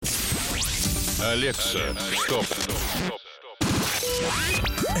Alexa, stop.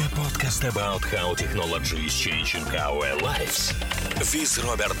 A podcast about how technology is changing our lives. With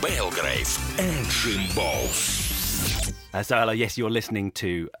Robert Belgrave and Jim Bowes. So, yes, you're listening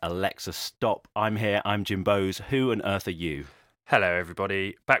to Alexa Stop. I'm here, I'm Jim Bowes. Who on earth are you? Hello,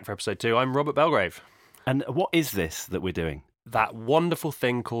 everybody. Back for episode 2. I'm Robert Belgrave. And what is this that we're doing? That wonderful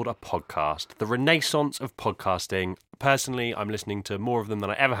thing called a podcast. The renaissance of podcasting. Personally, I'm listening to more of them than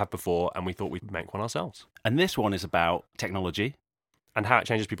I ever have before, and we thought we'd make one ourselves. And this one is about technology. And how it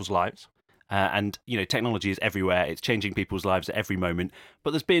changes people's lives. And, you know, technology is everywhere. It's changing people's lives at every moment.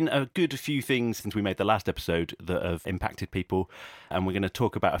 But there's been a good few things since we made the last episode that have impacted people. And we're going to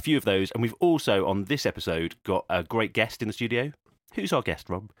talk about a few of those. And we've also, on this episode, got a great guest in the studio. Who's our guest,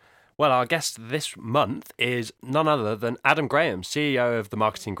 Rob? Well, our guest this month is none other than Adam Graham, CEO of the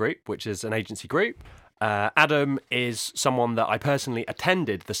Marketing Group, which is an agency group. Adam is someone that I personally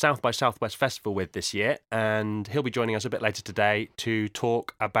attended the South by Southwest Festival with this year, and he'll be joining us a bit later today to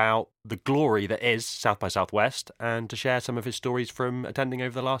talk about the glory that is South by Southwest and to share some of his stories from attending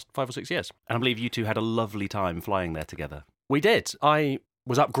over the last 5 or 6 years. And I believe you two had a lovely time flying there together. We did. I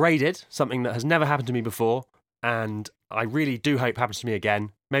was upgraded, something that has never happened to me before, and I really do hope happens to me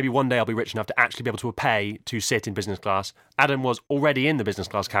again. Maybe one day I'll be rich enough to actually be able to pay to sit in business class. Adam was already in the business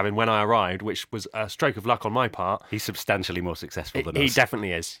class cabin when I arrived, which was a stroke of luck on my part. He's substantially more successful than us. He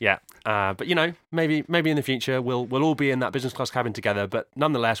definitely is, yeah. But, you know, maybe in the future we'll all be in that business class cabin together. But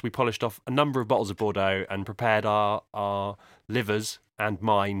nonetheless, we polished off a number of bottles of Bordeaux and prepared our livers and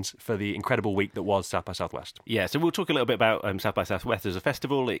minds for the incredible week that was South by Southwest. Yeah, so we'll talk a little bit about South by Southwest as a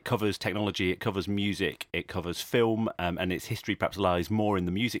festival. It covers technology, it covers music, it covers film, and its history perhaps lies more in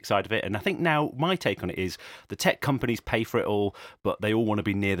the music side of it. And I think now my take on it is the tech companies pay for it all, but they all want to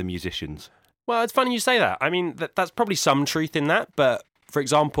be near the musicians. Well, it's funny you say that. I mean, that's probably some truth in that, but for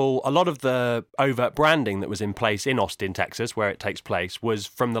example, a lot of the overt branding that was in place in Austin, Texas, where it takes place, was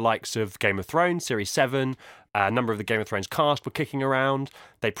from the likes of Game of Thrones, Series 7. A number of the Game of Thrones cast were kicking around.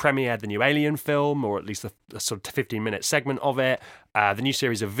 They premiered the new Alien film, or at least a sort of 15-minute segment of it. The new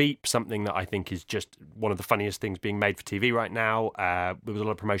series of Veep, something that I think is just one of the funniest things being made for TV right now. There was a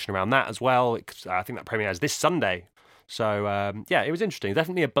lot of promotion around that as well. I think that premieres this Sunday. So, yeah, it was interesting.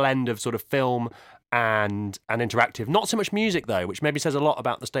 Definitely a blend of sort of film and interactive. Not so much music, though, which maybe says a lot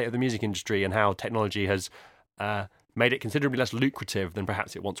about the state of the music industry and how technology has made it considerably less lucrative than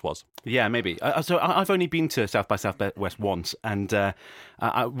perhaps it once was. Yeah, maybe. So I've only been to South by Southwest once, and you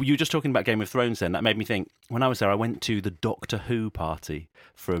were just talking about Game of Thrones then. That made me think, when I was there, I went to the Doctor Who party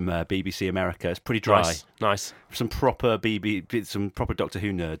from BBC America. It's pretty dry. Nice. Some proper Doctor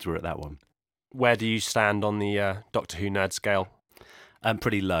Who nerds were at that one. Where do you stand on the Doctor Who nerd scale?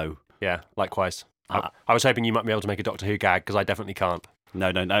 Pretty low. Yeah, likewise. I was hoping you might be able to make a Doctor Who gag, because I definitely can't. No.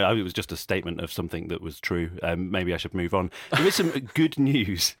 It was just a statement of something that was true. Maybe I should move on. There is some good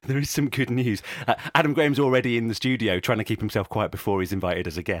news. Adam Graham's already in the studio trying to keep himself quiet before he's invited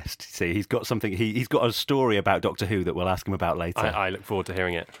as a guest. See, he's got something. He's got a story about Doctor Who that we'll ask him about later. I look forward to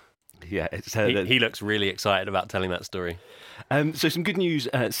hearing it. Yeah, he looks really excited about telling that story. So some good news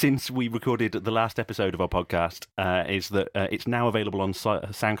since we recorded the last episode of our podcast is that it's now available on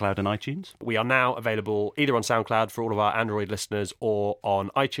SoundCloud and iTunes. We are now available either on SoundCloud for all of our Android listeners or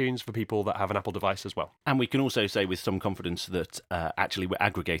on iTunes for people that have an Apple device as well. And we can also say with some confidence that actually we're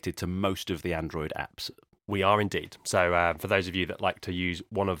aggregated to most of the Android apps. We are indeed. So for those of you that like to use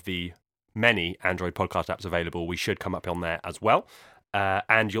one of the many Android podcast apps available, we should come up on there as well.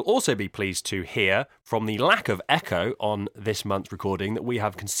 And you'll also be pleased to hear from the lack of echo on this month's recording that we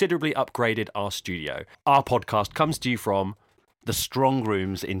have considerably upgraded our studio. Our podcast comes to you from the strong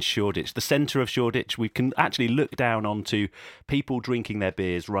rooms in Shoreditch, the centre of Shoreditch. We can actually look down onto people drinking their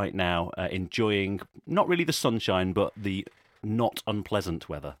beers right now, enjoying not really the sunshine, but the not unpleasant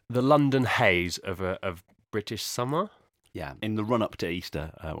weather. The London haze of British summer. Yeah, in the run-up to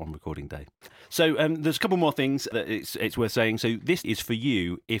Easter on recording day. So there's a couple more things that it's worth saying. So this is for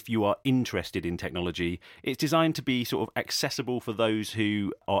you if you are interested in technology. It's designed to be sort of accessible for those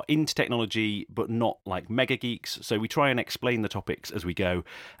who are into technology but not like mega geeks. So we try and explain the topics as we go.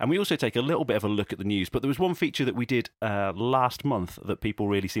 And we also take a little bit of a look at the news. But there was one feature that we did last month that people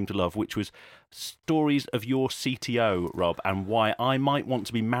really seemed to love, which was stories of your CTO, Rob, and why I might want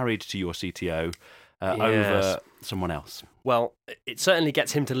to be married to your CTO. Over someone else. Well, it certainly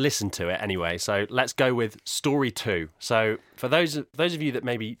gets him to listen to it anyway. So let's go with story 2. So for those of you that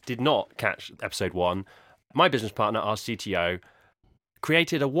maybe did not catch episode 1, my business partner, our CTO,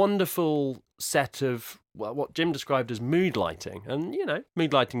 created a wonderful set of what Jim described as mood lighting. And,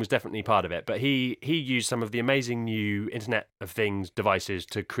 mood lighting was definitely part of it. But he used some of the amazing new Internet of Things devices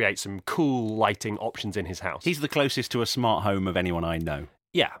to create some cool lighting options in his house. He's the closest to a smart home of anyone I know.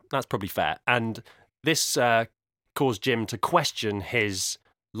 Yeah, that's probably fair. And this caused Jim to question his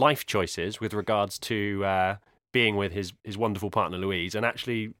life choices with regards to being with his wonderful partner Louise, and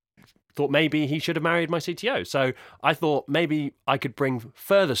actually thought maybe he should have married my CTO. So I thought maybe I could bring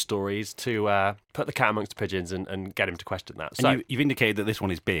further stories to put the cat amongst the pigeons and get him to question that. And you've indicated that this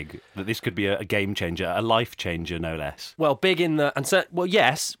one is big, that this could be a game changer, a life changer, no less. Well, big in the...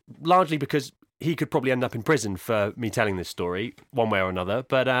 yes, largely because he could probably end up in prison for me telling this story, one way or another,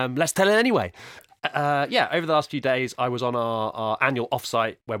 but let's tell it anyway. Over the last few days, I was on our annual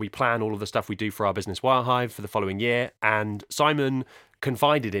offsite where we plan all of the stuff we do for our business Wirehive for the following year, and Simon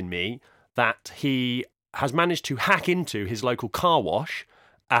confided in me that he has managed to hack into his local car wash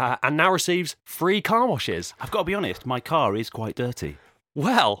and now receives free car washes. I've got to be honest, my car is quite dirty.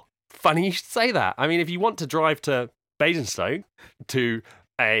 Well, funny you should say that. I mean, if you want to drive to Basingstoke, to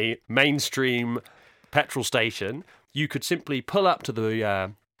a mainstream petrol station, you could simply pull up to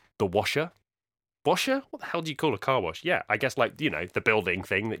the washer. Washer? What the hell do you call a car wash? Yeah, I guess the building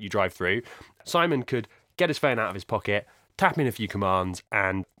thing that you drive through. Simon could get his phone out of his pocket, tap in a few commands,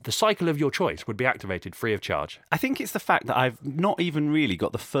 and the cycle of your choice would be activated free of charge. I think it's the fact that I've not even really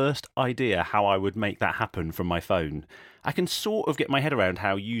got the first idea how I would make that happen from my phone. I can sort of get my head around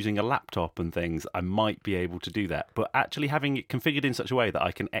how using a laptop and things, I might be able to do that. But actually having it configured in such a way that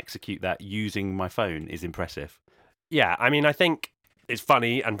I can execute that using my phone is impressive. Yeah, I mean, I think it's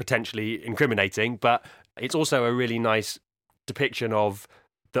funny and potentially incriminating, but it's also a really nice depiction of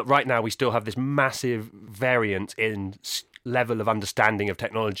that right now we still have this massive variance in level of understanding of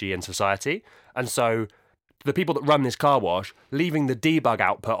technology in society. And so the people that run this car wash, leaving the debug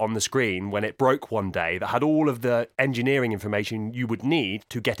output on the screen when it broke one day that had all of the engineering information you would need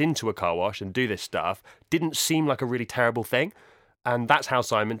to get into a car wash and do this stuff, didn't seem like a really terrible thing. And that's how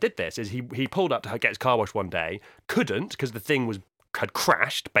Simon did this, is he pulled up to get his car wash one day, couldn't because the thing had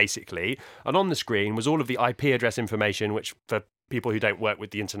crashed, basically, and on the screen was all of the IP address information, which for people who don't work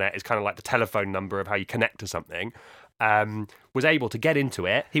with the internet is kind of like the telephone number of how you connect to something. Was able to get into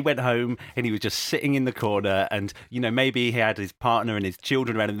it. He went home and he was just sitting in the corner, and maybe he had his partner and his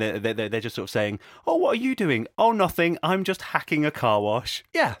children around, and they're just sort of saying, "Oh, what are you doing?" "Oh, nothing. I'm just hacking a car wash."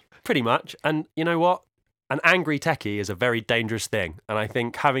 Yeah, pretty much. And you know what? An angry techie is a very dangerous thing, and I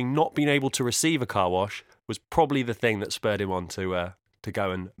think having not been able to receive a car wash was probably the thing that spurred him on to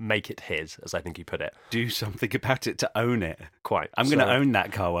go and make it his, as I think he put it. Do something about it to own it. Quite. I'm going to own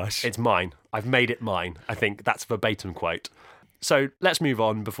that car wash. It's mine. I've made it mine. I think that's a verbatim quote. So let's move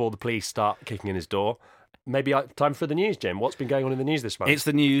on before the police start kicking in his door. Maybe time for the news, Jim. What's been going on in the news this month? It's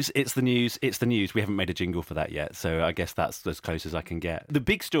the news. We haven't made a jingle for that yet, so I guess that's as close as I can get. The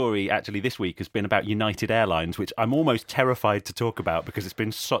big story, actually, this week has been about United Airlines, which I'm almost terrified to talk about because it's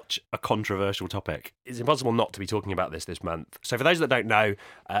been such a controversial topic. It's impossible not to be talking about this month. So for those that don't know,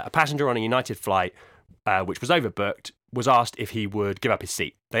 a passenger on a United flight, which was overbooked, was asked if he would give up his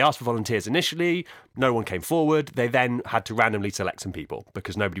seat. They asked for volunteers initially, no one came forward. They then had to randomly select some people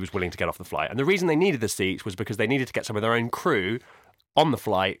because nobody was willing to get off the flight. And the reason they needed the seats was because they needed to get some of their own crew on the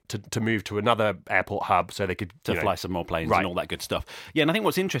flight to move to another airport hub so they could fly some more planes, right, and all that good stuff. Yeah, and I think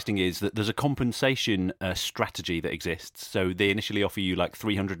what's interesting is that there's a compensation strategy that exists. So they initially offer you like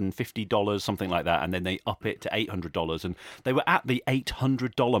 $350, something like that, and then they up it to $800. And they were at the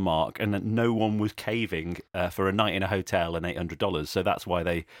 $800 mark, and no one was caving for a night in a hotel and $800. So that's why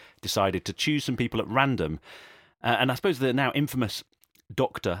they decided to choose some people at random. And I suppose the now infamous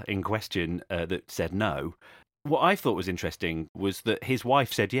doctor in question that said no. What I thought was interesting was that his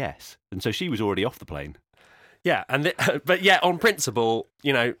wife said yes, and so she was already off the plane. Yeah, but yeah, on principle,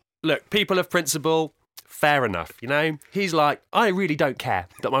 look, people of principle, fair enough, He's like, I really don't care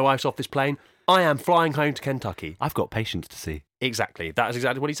that my wife's off this plane. I am flying home to Kentucky. I've got patients to see. Exactly. That is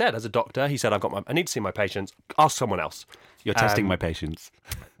exactly what he said. As a doctor, he said, I need to see my patients. Ask someone else. You're testing my patience.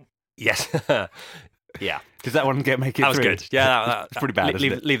 Yes. Yeah. Does that one make it through? That was good. Yeah. It's pretty bad,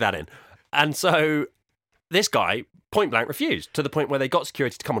 isn't it? Leave that in. And so this guy point blank refused, to the point where they got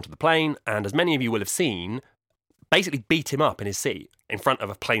security to come onto the plane, and as many of you will have seen, basically beat him up in his seat in front of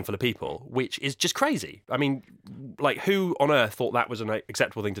a plane full of people, which is just crazy. I mean, like, who on earth thought that was an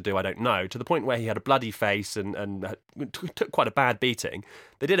acceptable thing to do? I don't know. To the point where he had a bloody face and took quite a bad beating.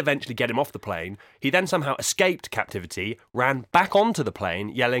 They did eventually get him off the plane. He then somehow escaped captivity, ran back onto the plane,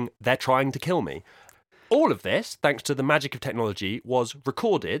 yelling, "They're trying to kill me." All of this, thanks to the magic of technology, was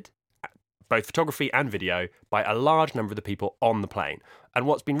recorded both photography and video, by a large number of the people on the plane. And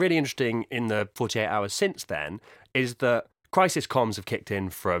what's been really interesting in the 48 hours since then is that crisis comms have kicked in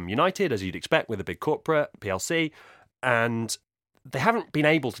from United, as you'd expect, with a big corporate, PLC, and they haven't been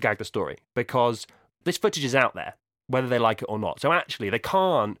able to gag the story because this footage is out there, whether they like it or not. So actually, they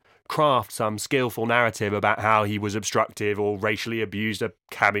can't craft some skillful narrative about how he was obstructive or racially abused a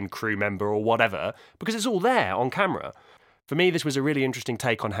cabin crew member or whatever, because it's all there on camera. For me, this was a really interesting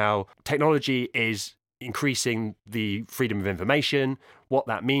take on how technology is increasing the freedom of information. What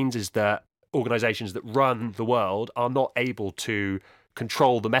that means is that organizations that run the world are not able to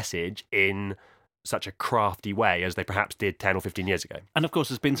control the message in such a crafty way as they perhaps did 10 or 15 years ago. And of course,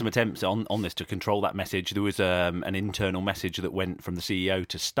 there's been some attempts on this to control that message. There was an internal message that went from the CEO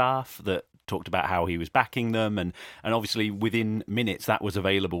to staff that talked about how he was backing them. And obviously, within minutes, that was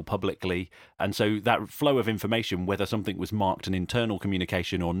available publicly. And so that flow of information, whether something was marked an internal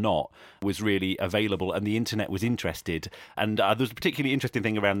communication or not, was really available. And the internet was interested. And there was a particularly interesting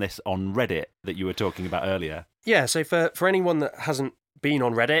thing around this on Reddit that you were talking about earlier. Yeah, so for anyone that hasn't been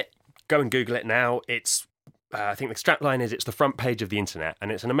on Reddit, go and Google it now. It's, I think the strapline is, it's the front page of the internet, and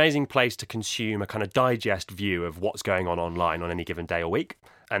it's an amazing place to consume a kind of digest view of what's going on online on any given day or week.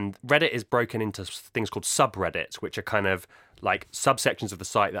 And Reddit is broken into things called subreddits, which are kind of like subsections of the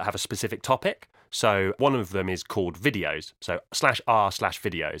site that have a specific topic. So one of them is called videos, so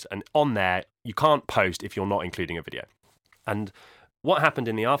 /r/videos. And on there, you can't post if you're not including a video. And what happened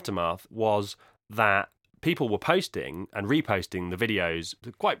in the aftermath was that people were posting and reposting the videos,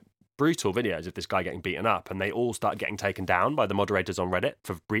 quite brutal videos of this guy getting beaten up, and they all start getting taken down by the moderators on Reddit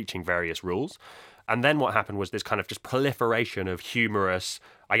for breaching various rules. And then what happened was this kind of just proliferation of humorous,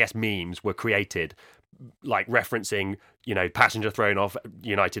 I guess, memes were created, like referencing, passenger thrown off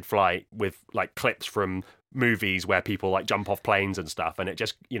United flight with like clips from movies where people like jump off planes and stuff. And it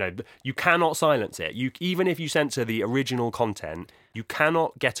just, you cannot silence it. Even if you censor the original content, you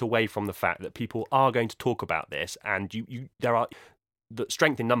cannot get away from the fact that people are going to talk about this, and there are the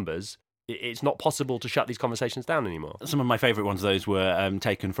strength in numbers. It's not possible to shut these conversations down anymore. Some of my favourite ones of those were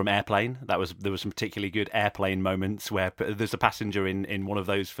taken from Airplane. There was some particularly good Airplane moments where there's a passenger in one of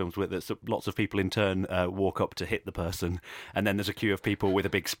those films where lots of people in turn walk up to hit the person, and then there's a queue of people with a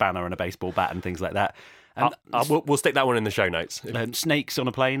big spanner and a baseball bat and things like that. And we'll stick that one in the show notes. Snakes on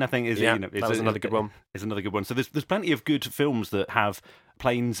a Plane, I think, is that was another good one. Is another good one. So there's plenty of good films that have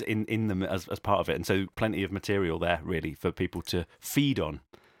planes in them as part of it, and so plenty of material there really for people to feed on.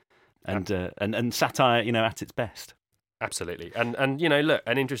 And satire, at its best. Absolutely. And look,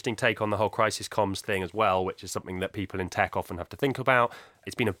 an interesting take on the whole crisis comms thing as well, which is something that people in tech often have to think about.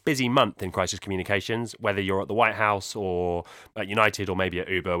 It's been a busy month in crisis communications, whether you're at the White House or at United or maybe at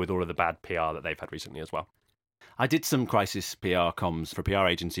Uber, with all of the bad PR that they've had recently as well. I did some crisis PR comms for a PR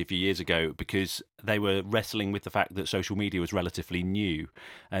agency a few years ago because they were wrestling with the fact that social media was relatively new.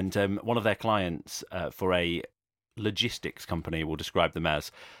 And one of their clients for a logistics company, we'll describe them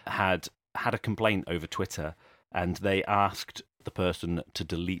as, had a complaint over Twitter, and they asked the person to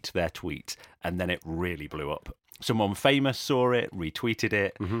delete their tweet, and then it really blew up. Someone famous saw it, retweeted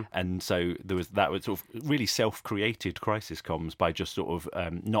it, and so that was sort of really self-created crisis comms by just sort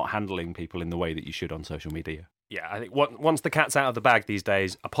of not handling people in the way that you should on social media. Yeah, I think once the cat's out of the bag these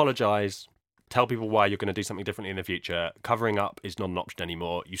days, apologise, tell people why you're going to do something differently in the future. Covering up is not an option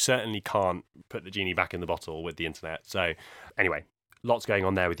anymore. You certainly can't put the genie back in the bottle with the internet. So anyway, lots going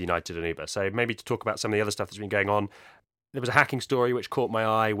on there with United and Uber. So maybe to talk about some of the other stuff that's been going on, there was a hacking story which caught my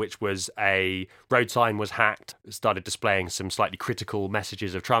eye, which was a road sign was hacked, started displaying some slightly critical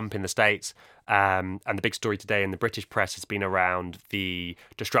messages of Trump in the States. And the big story today in the British press has been around the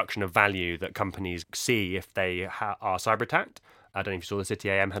destruction of value that companies see if they are cyber attacked. I don't know if you saw the City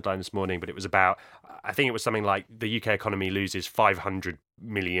AM headline this morning, but it was about, I think it was something like the UK economy loses 500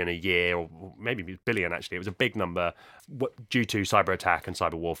 million a year, or maybe billion actually. It was a big number due to cyber attack and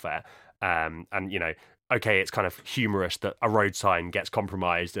cyber warfare. Okay, it's kind of humorous that a road sign gets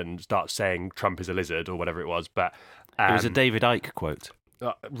compromised and starts saying Trump is a lizard or whatever it was. But it was a David Icke quote.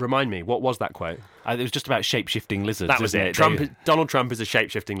 Remind me, what was that quote? It was just about shape-shifting lizards. That was it. Donald Trump is a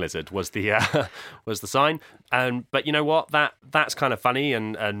shape-shifting lizard was the was the sign. But you know what? That's kind of funny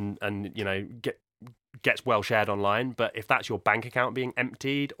and gets well shared online. But if that's your bank account being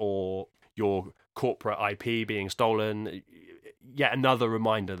emptied or your corporate IP being stolen, yet another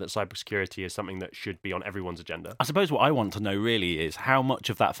reminder that cybersecurity is something that should be on everyone's agenda. I suppose what I want to know really is how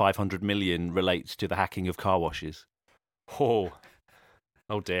much of that 500 million relates to the hacking of car washes. Oh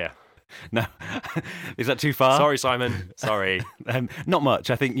dear. No, is that too far? Sorry, Simon. Sorry. Not much.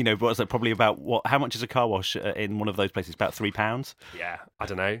 I think, what's that? Probably about how much is a car wash in one of those places? About £3. Yeah, I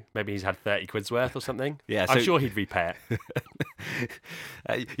don't know. Maybe he's had 30 quid's worth or something. Yeah, I'm sure he'd repay it.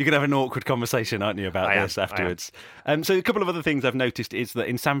 You're going to have an awkward conversation, aren't you, about this afterwards? So a couple of other things I've noticed is that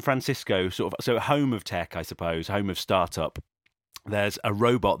in San Francisco, so home of tech, I suppose, home of startup, there's a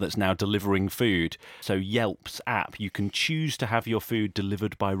robot that's now delivering food. So Yelp's app, you can choose to have your food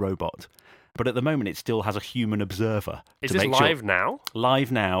delivered by robot. But at the moment, it still has a human observer. Is this live now?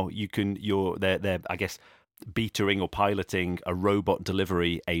 Live now. They're I guess, betaing or piloting a robot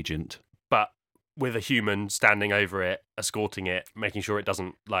delivery agent. But with a human standing over it, escorting it, making sure it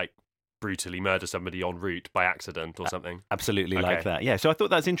doesn't, brutally murder somebody en route by accident or something. Absolutely, okay. Like that. Yeah, so I thought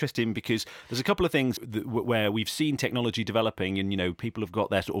that's interesting because there's a couple of things where we've seen technology developing and, people have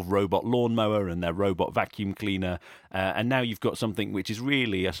got their sort of robot lawnmower and their robot vacuum cleaner. And now you've got something which is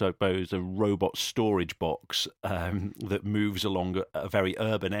really, I suppose, a robot storage box that moves along a very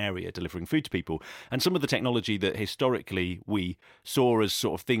urban area delivering food to people. And some of the technology that historically we saw as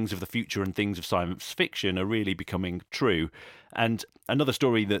sort of things of the future and things of science fiction are really becoming true. And another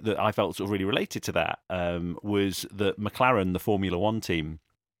story that I felt sort of really related to that was that McLaren, the Formula One team,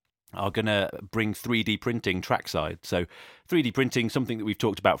 are going to bring 3D printing trackside. So 3D printing, something that we've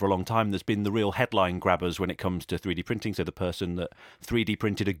talked about for a long time. There's been the real headline grabbers when it comes to 3D printing. So the person that 3D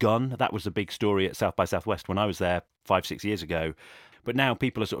printed a gun, that was a big story at South by Southwest when I was there 5-6 years ago. But now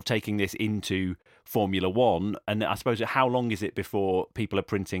people are sort of taking this into Formula One. And I suppose, how long is it before people are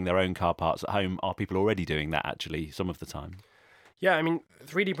printing their own car parts at home? Are people already doing that, actually, some of the time? Yeah, I mean,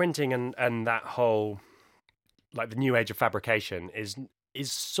 3D printing and that whole, the new age of fabrication is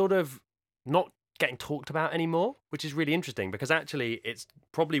sort of not getting talked about anymore, which is really interesting because actually it's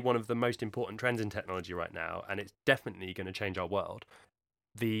probably one of the most important trends in technology right now, and it's definitely going to change our world.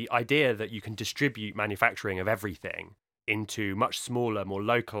 The idea that you can distribute manufacturing of everything into much smaller, more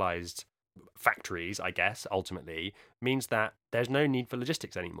localized factories, I guess, ultimately means that there's no need for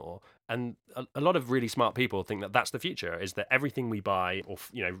logistics anymore. And a lot of really smart people think that that's the future, is that everything we buy or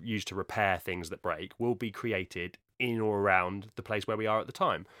use to repair things that break will be created in or around the place where we are at the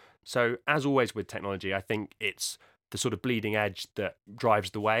time. So as always with technology, I think it's the sort of bleeding edge that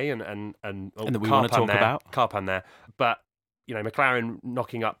drives the way and that we want to talk about. Car pun there. But McLaren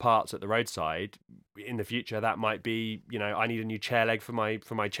knocking up parts at the roadside, in the future that might be, I need a new chair leg for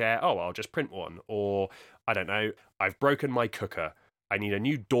my chair. Oh, I'll just print one. Or I don't know, I've broken my cooker. I need a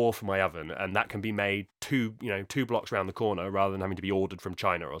new door for my oven, and that can be made two blocks around the corner rather than having to be ordered from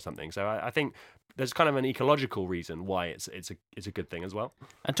China or something. So I think there's kind of an ecological reason why it's a good thing as well.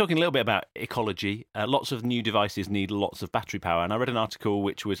 And talking a little bit about ecology, lots of new devices need lots of battery power. And I read an article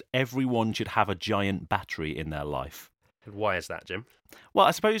which was everyone should have a giant battery in their life. Why is that, Jim? Well,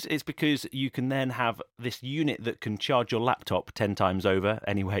 I suppose it's because you can then have this unit that can charge your laptop 10 times over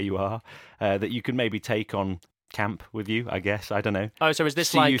anywhere you are, that you can maybe take on camp with you, I guess. I don't know. Oh, so is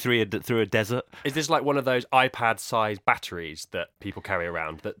this you through a desert? Is this like one of those iPad-sized batteries that people carry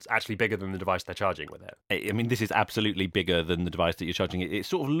around that's actually bigger than the device they're charging with it? I mean, this is absolutely bigger than the device that you're charging. It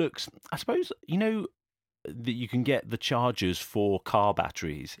sort of looks, I suppose, that you can get the chargers for car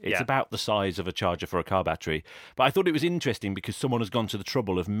batteries. It's about the size of a charger for a car battery. But I thought it was interesting because someone has gone to the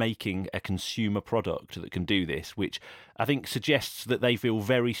trouble of making a consumer product that can do this, which I think suggests that they feel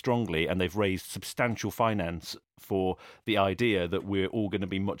very strongly, and they've raised substantial finance for the idea that we're all going to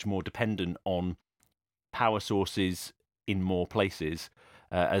be much more dependent on power sources in more places,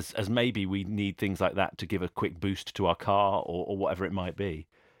 as maybe we need things like that to give a quick boost to our car or whatever it might be.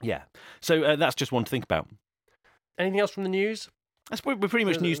 Yeah. So that's just one to think about. Anything else from the news? We're pretty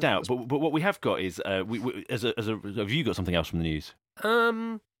much newsed out, but what we have got is, have you got something else from the news?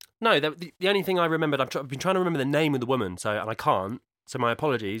 No, the only thing I remembered, I've been trying to remember the name of the woman, and I can't. So my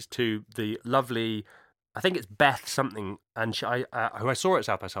apologies to the lovely, I think it's Beth something, and who I saw at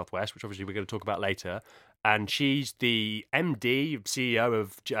South by Southwest, which obviously we're going to talk about later. And she's the MD, CEO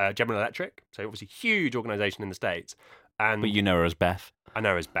of General Electric, so obviously huge organisation in the States. But you know her as Beth. I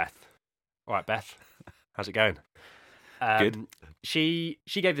know her as Beth. All right, Beth, how's it going? Good. She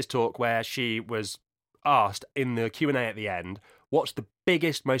gave this talk where she was asked in the Q&A at the end, what's the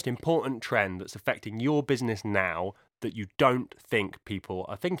biggest, most important trend that's affecting your business now that you don't think people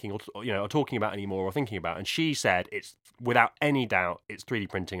are thinking or are talking about anymore or thinking about? And she said it's, without any doubt, it's 3D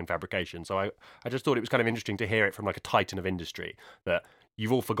printing and fabrication. So I just thought it was kind of interesting to hear it from like a titan of industry, that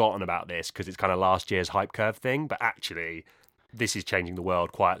you've all forgotten about this because it's kind of last year's hype curve thing, but actually this is changing the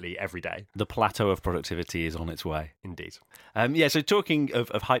world quietly every day. The plateau of productivity is on its way. Indeed. So talking of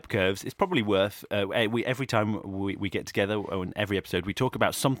hype curves, it's probably worth, every time we get together, or in every episode, we talk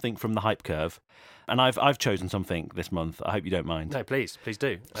about something from the hype curve. And I've chosen something this month. I hope you don't mind. No, please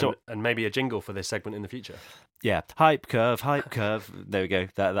do. And maybe a jingle for this segment in the future. Yeah, hype curve. There we go.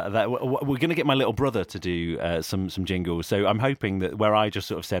 That we're going to get my little brother to do some jingles. So I'm hoping that where I just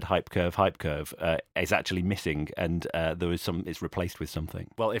sort of said hype curve is actually missing, and it's replaced with something.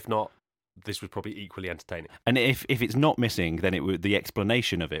 Well, if not, this was probably equally entertaining. And if it's not missing, then the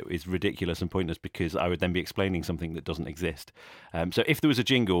explanation of it is ridiculous and pointless, because I would then be explaining something that doesn't exist. So if there was a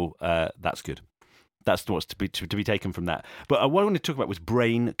jingle, that's good. That's what's to be taken from that. But what I wanted to talk about was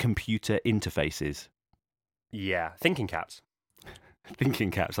brain-computer interfaces. Yeah, thinking caps.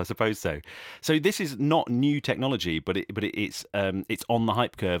 Thinking caps, I suppose so. So this is not new technology, but it's on the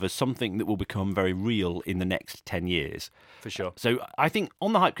hype curve as something that will become very real in the next 10 years. For sure. So I think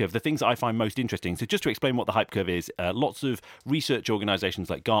on the hype curve, the things that I find most interesting, so just to explain what the hype curve is, lots of research organisations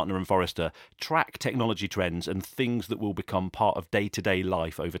like Gartner and Forrester track technology trends and things that will become part of day-to-day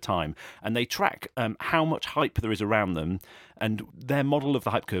life over time. And they track how much hype there is around them. And their model of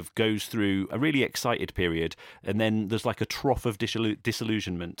the hype curve goes through a really excited period, and then there's like a trough of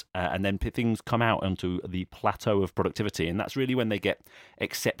disillusionment, and then things come out onto the plateau of productivity, and that's really when they get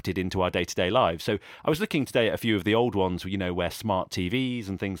accepted into our day-to-day lives. So I was looking today at a few of the old ones, where smart TVs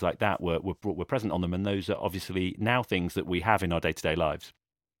and things like that were present on them, and those are obviously now things that we have in our day-to-day lives.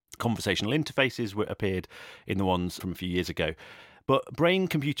 Conversational interfaces appeared in the ones from a few years ago. But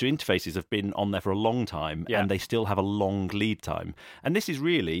brain-computer interfaces have been on there for a long time, and they still have a long lead time. And this is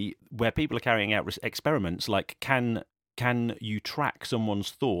really where people are carrying out experiments like, can you track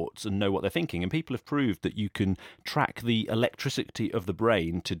someone's thoughts and know what they're thinking? And people have proved that you can track the electricity of the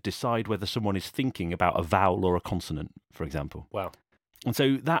brain to decide whether someone is thinking about a vowel or a consonant, for example. Wow. And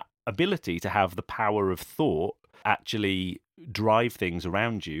so that ability to have the power of thought actually drive things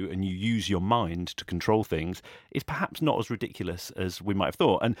around you, and you use your mind to control things, is perhaps not as ridiculous as we might have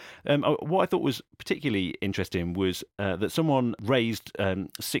thought. And what I thought was particularly interesting was that someone raised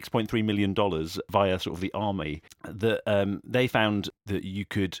 $6.3 million via sort of the army, that they found that you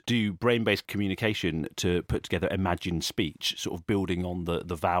could do brain-based communication to put together imagined speech, sort of building on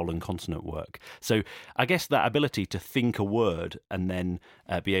the vowel and consonant work. So I guess that ability to think a word and then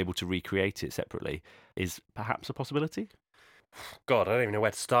be able to recreate it separately is perhaps a possibility. God, I don't even know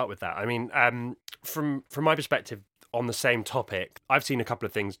where to start with that. I mean, from my perspective on the same topic, I've seen a couple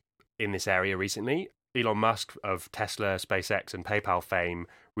of things in this area recently. Elon Musk of Tesla, SpaceX and PayPal fame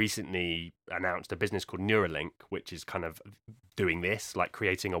recently announced a business called Neuralink, which is kind of doing this, like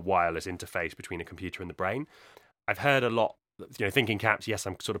creating a wireless interface between a computer and the brain. I've heard a lot, thinking caps, yes,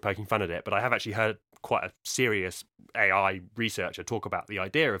 I'm sort of poking fun at it, but I have actually heard quite a serious AI researcher talk about the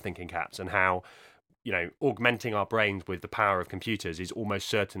idea of thinking caps and how augmenting our brains with the power of computers is almost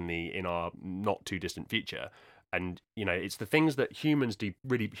certainly in our not too distant future. And, it's the things that human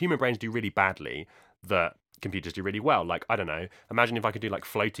brains do really badly that computers do really well. Like, I don't know, imagine if I could do like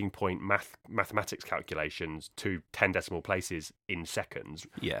floating point mathematics calculations to 10 decimal places in seconds.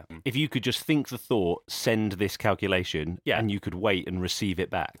 Yeah. If you could just think the thought, send this calculation, and you could wait and receive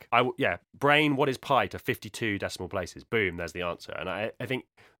it back. Brain, what is pi to 52 decimal places? Boom, there's the answer. And I think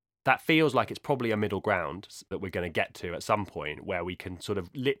that feels like it's probably a middle ground that we're going to get to at some point, where we can sort of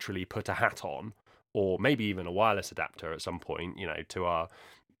literally put a hat on, or maybe even a wireless adapter at some point, to our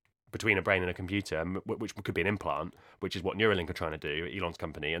between a brain and a computer, which could be an implant, which is what Neuralink are trying to do, Elon's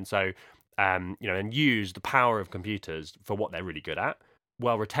company. And so, and use the power of computers for what they're really good at,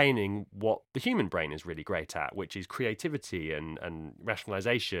 while retaining what the human brain is really great at, which is creativity and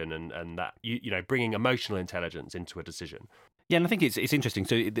rationalization and that, bringing emotional intelligence into a decision. Yeah, and I think it's interesting.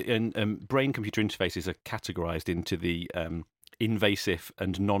 So brain-computer interfaces are categorized into the invasive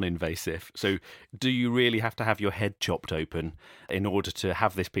and non-invasive. So do you really have to have your head chopped open in order to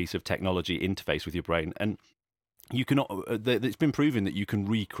have this piece of technology interface with your brain? And you cannot. It's been proven that you can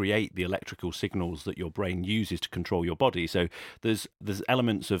recreate the electrical signals that your brain uses to control your body. So there's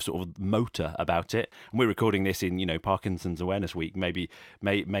elements of sort of motor about it. And we're recording this in Parkinson's Awareness Week. Maybe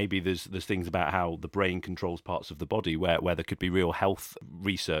there's things about how the brain controls parts of the body where there could be real health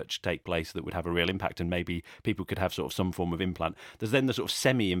research take place that would have a real impact, and maybe people could have sort of some form of implant. There's then the sort of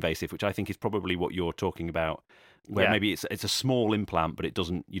semi-invasive, which I think is probably what you're talking about, where maybe it's a small implant, but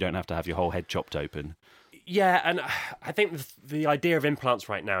you don't have to have your whole head chopped open. Yeah, and I think the idea of implants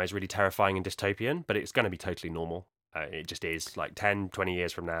right now is really terrifying and dystopian, but it's going to be totally normal. It just is like 10, 20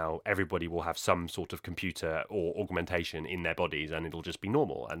 years from now, everybody will have some sort of computer or augmentation in their bodies, and it'll just be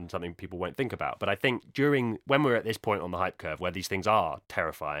normal and something people won't think about. But I think when we're at this point on the hype curve where these things are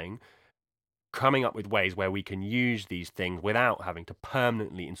terrifying, coming up with ways where we can use these things without having to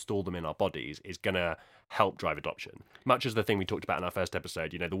permanently install them in our bodies is going to help drive adoption. Much as the thing we talked about in our first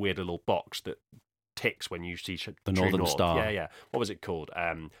episode, the weird little box that ticks when you see the Northern North. Star. Yeah. What was it called?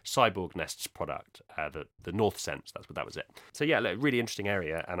 Cyborg Nest's product, the North Sense. That was it. So yeah, look, really interesting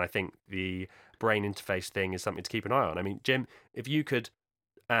area, and I think the brain interface thing is something to keep an eye on. I mean, Jim, if you could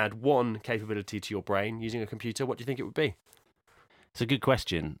add one capability to your brain using a computer, what do you think it would be? It's a good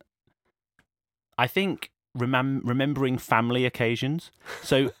question. I think remembering family occasions.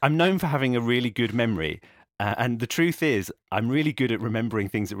 So I'm known for having a really good memory. And the truth is, I'm really good at remembering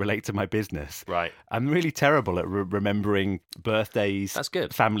things that relate to my business. Right. I'm really terrible at remembering birthdays. That's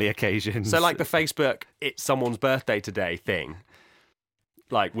good. Family occasions. So like the Facebook, it's someone's birthday today thing.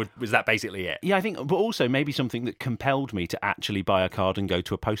 Like, was that basically it? Yeah, I think, but also maybe something that compelled me to actually buy a card and go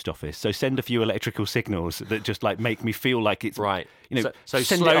to a post office. So send a few electrical signals that just like make me feel like it's right. So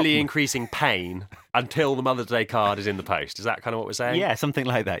send slowly increasing pain until the Mother's Day card is in the post. Is that kind of what we're saying? Yeah, something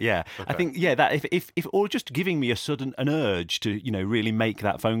like that. Yeah, okay. I think that if or just giving me an urge to really make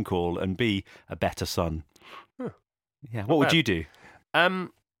that phone call and be a better son. Huh. Yeah. What would you do?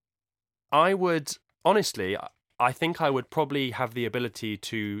 I would honestly. I think I would probably have the ability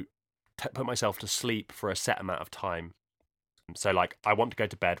to put myself to sleep for a set amount of time. So, like, I want to go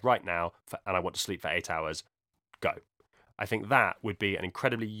to bed right now, and I want to sleep for 8 hours. Go. I think that would be an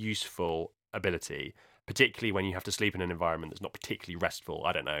incredibly useful ability, particularly when you have to sleep in an environment that's not particularly restful.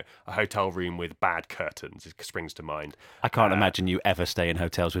 I don't know, a hotel room with bad curtains springs to mind. I can't imagine you ever stay in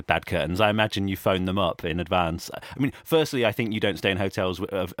hotels with bad curtains. I imagine you phone them up in advance. I mean, firstly, I think you don't stay in hotels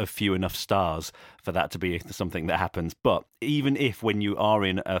of few enough stars for that to be something that happens. But even if when you are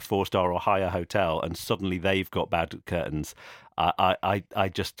in a 4-star or higher hotel and suddenly they've got bad curtains, I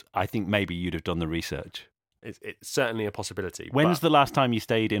think maybe you'd have done the research. It's certainly a possibility. When's the last time you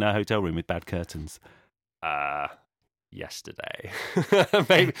stayed in a hotel room with bad curtains? Yesterday.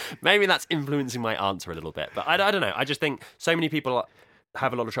 maybe that's influencing my answer a little bit, but I don't know. I just think so many people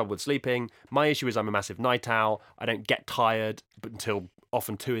have a lot of trouble with sleeping. My issue is I'm a massive night owl. I don't get tired until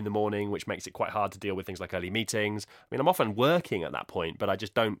often 2 a.m, which makes it quite hard to deal with things like early meetings. I mean, I'm often working at that point, but I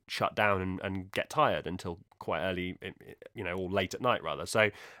just don't shut down and get tired until quite early, or late at night rather.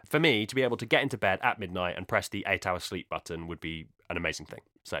 So for me, to be able to get into bed at midnight and press the 8-hour sleep button would be an amazing thing.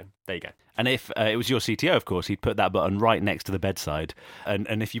 So there you go. And if it was your CTO, of course, he'd put that button right next to the bedside.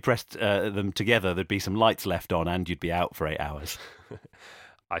 And if you pressed them together, there'd be some lights left on and you'd be out for 8 hours.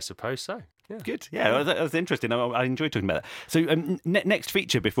 I suppose so. Yeah. Good. Yeah, that was interesting. I enjoyed talking about that. So next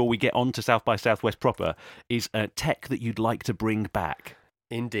feature before we get on to South by Southwest proper is tech that you'd like to bring back.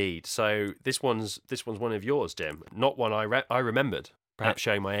 Indeed. So this one's one of yours, Jim. Not one I remembered. Perhaps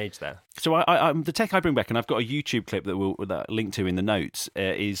showing my age there. So the tech I bring back, and I've got a YouTube clip that we'll link to in the notes,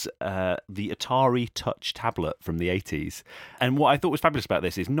 is the Atari Touch tablet from the 80s. And what I thought was fabulous about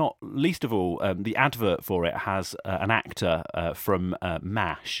this is not least of all, the advert for it has an actor from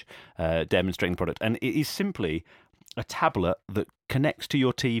MASH demonstrating the product. And it is simply a tablet that connects to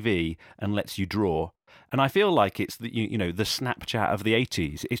your TV and lets you draw. And I feel like it's the Snapchat of the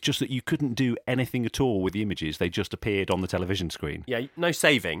 80s. It's just that you couldn't do anything at all with the images. They just appeared on the television screen. Yeah, no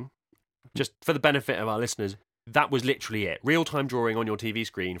saving. Just for the benefit of our listeners, that was literally it. Real-time drawing on your TV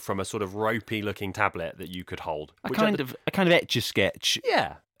screen from a sort of ropey-looking tablet that you could hold. A kind of Etch-a-Sketch.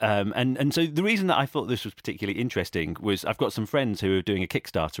 Yeah. And so the reason that I thought this was particularly interesting was I've got some friends who are doing a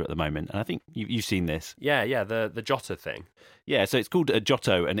Kickstarter at the moment, and I think you've seen this. Yeah, the Jotto thing. Yeah, so it's called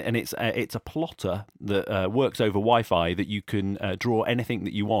Jotto, and it's a plotter that works over Wi-Fi that you can draw anything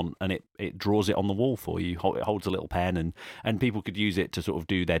that you want, and it draws it on the wall for you. It holds a little pen, and people could use it to sort of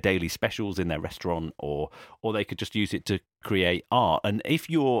do their daily specials in their restaurant, or they could just use it to create art. And if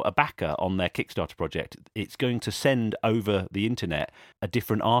you're a backer on their Kickstarter project, it's going to send over the internet a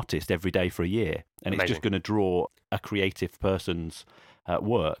different artist every day for a year, and Amazing. It's just going to draw a creative person's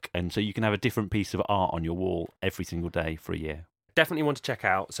work, and so you can have a different piece of art on your wall every single day for a year. Definitely want to check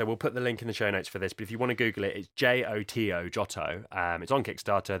out. So we'll put the link in the show notes for this. But if you want to Google it, it's Jotto, Jotto. It's on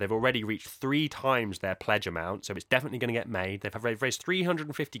Kickstarter. They've already reached 3 times their pledge amount, so it's definitely going to get made. They've raised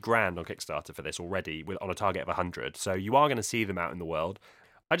 $350,000 on Kickstarter for this already, on a target of 100. So you are going to see them out in the world.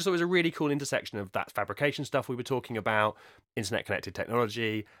 I just thought it was a really cool intersection of that fabrication stuff we were talking about, internet-connected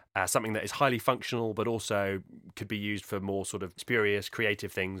technology, something that is highly functional but also could be used for more sort of spurious, creative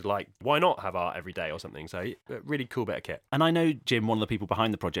things like why not have art every day or something. So a really cool bit of kit. And I know Jim, one of the people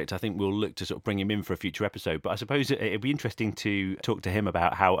behind the project. I think we'll look to sort of bring him in for a future episode. But I suppose it'd be interesting to talk to him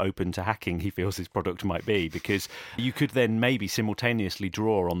about how open to hacking he feels his product might be, because you could then maybe simultaneously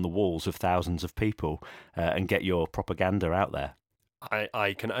draw on the walls of thousands of people and get your propaganda out there.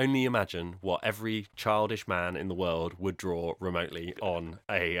 I can only imagine what every childish man in the world would draw remotely on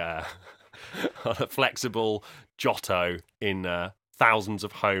a, on a flexible Giotto in thousands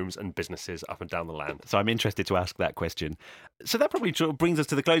of homes and businesses up and down the land. So I'm interested to ask that question. So that probably sort of brings us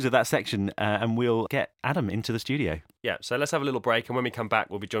to the close of that section, and we'll get Adam into the studio. Yeah, so let's have a little break, and when we come back,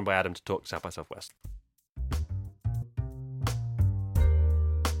 we'll be joined by Adam to talk South by Southwest.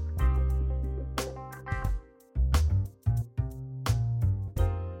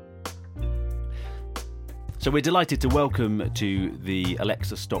 So we're delighted to welcome to the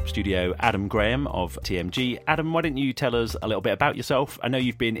Alexa Stop studio Adam Graham of TMG. Adam, why don't you tell us a little bit about yourself? I know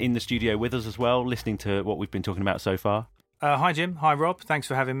you've been in the studio with us as well, listening to what we've been talking about so far. Hi, Jim. Hi, Rob. Thanks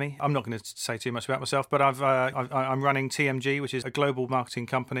for having me. I'm not going to say too much about myself, but I'm running TMG, which is a global marketing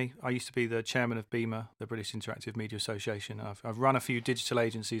company. I used to be the chairman of BEMA, the British Interactive Media Association. I've run a few digital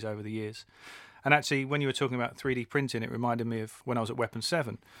agencies over the years. And actually, when you were talking about 3D printing, it reminded me of when I was at Weapon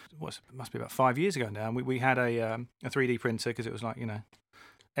 7. It must be about 5 years ago now. And we had a 3D printer because it was like,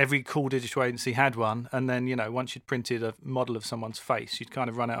 every cool digital agency had one. And then, once you'd printed a model of someone's face, you'd kind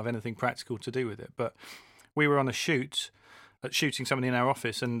of run out of anything practical to do with it. But we were on a shooting somebody in our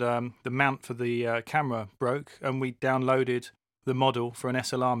office, and the mount for the camera broke, and we downloaded the model for an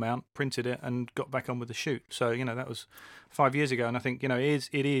SLR mount, printed it, and got back on with the shoot. So, that was 5 years ago. And I think,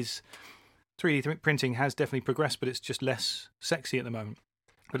 it is 3D printing has definitely progressed, but it's just less sexy at the moment.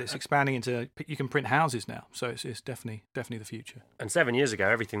 But it's expanding into, you can print houses now, so it's definitely the future. And 7 years ago,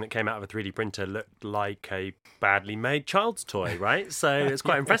 everything that came out of a 3D printer looked like a badly made child's toy, right? So it's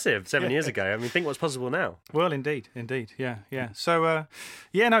quite impressive 7 years ago. I mean, think what's possible now. Well, indeed, yeah. So,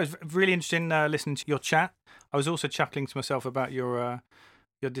 it was really interesting listening to your chat. I was also chuckling to myself about your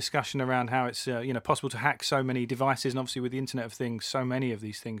discussion around how it's possible to hack so many devices, and obviously with the Internet of Things, so many of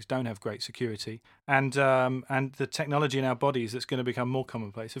these things don't have great security, and the technology in our bodies that's going to become more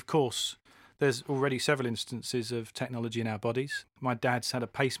commonplace. Of course, there's already several instances of technology in our bodies. My dad's had a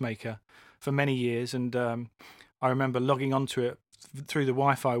pacemaker for many years, and I remember logging onto it through the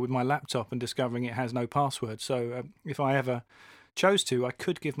Wi-Fi with my laptop and discovering it has no password. So if I ever chose to, I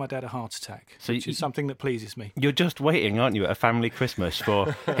could give my dad a heart attack, which is something that pleases me. You're just waiting, aren't you, at a family Christmas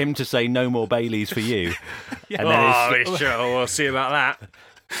for him to say no more Baileys for you? Yeah. And then sure, we'll see about that.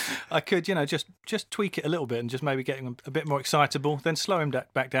 I could, just tweak it a little bit and just maybe get him a bit more excitable, then slow him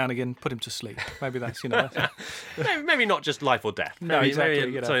back down again, put him to sleep. Maybe that's, maybe not just life or death. No, exactly.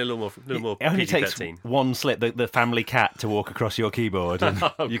 Maybe something a little more It only PG-13. takes one slip, the family cat, to walk across your keyboard, and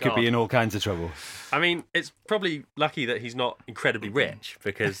you could be in all kinds of trouble. I mean, it's probably lucky that he's not incredibly rich,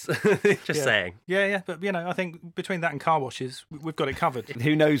 because saying. Yeah, but I think between that and car washes, we've got it covered.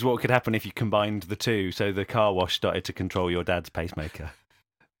 Who knows what could happen if you combined the two, so the car wash started to control your dad's pacemaker.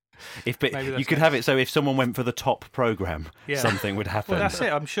 You could have it so if someone went for the top program, something would happen. Well, that's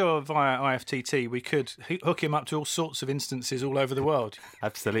it. I'm sure via IFTT we could hook him up to all sorts of instances all over the world.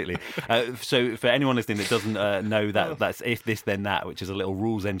 Absolutely. So for anyone listening that doesn't know that's if this then that, which is a little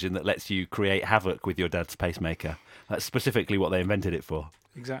rules engine that lets you create havoc with your dad's pacemaker. That's specifically what they invented it for.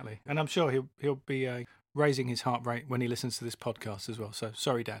 Exactly. And I'm sure he'll be raising his heart rate when he listens to this podcast as well. So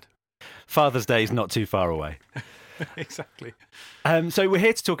sorry, Dad. Father's Day is not too far away. Exactly. So we're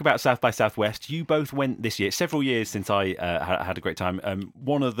here to talk about South by Southwest. You both went this year, several years since I had a great time.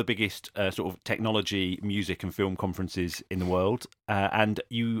 One of the biggest sort of technology, music and film conferences in the world. And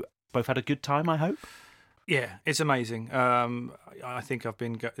you both had a good time, I hope? Yeah, it's amazing. I think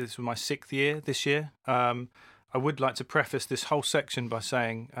this was my 6th year this year. I would like to preface this whole section by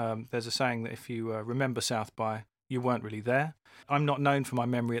saying there's a saying that if you remember South by, you weren't really there. I'm not known for my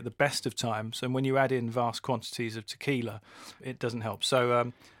memory at the best of times, and when you add in vast quantities of tequila, it doesn't help.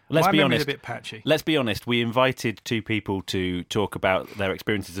 So let's my be memory's honest. A bit patchy. Let's be honest. We invited 2 people to talk about their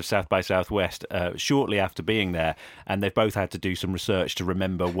experiences of South by Southwest shortly after being there, and they've both had to do some research to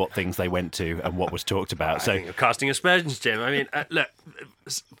remember what things they went to and what was talked about. I think you're casting aspersions, Jim. I mean, look,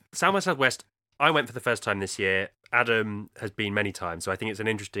 South by Southwest, I went for the first time this year. Adam has been many times, so I think it's an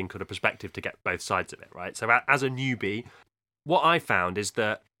interesting kind of perspective to get both sides of it, right? So as a newbie, what I found is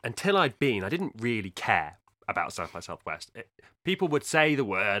that until I'd been, I didn't really care about South by Southwest. People would say the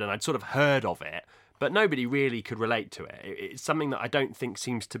word, and I'd sort of heard of it, but nobody really could relate to it. It's something that I don't think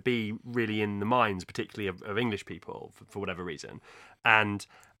seems to be really in the minds, particularly of English people, for whatever reason. And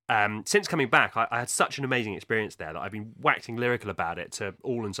since coming back, I had such an amazing experience there that I've been waxing lyrical about it to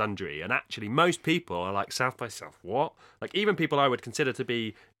all and sundry. And actually, most people are like, South by South, what? Like, even people I would consider to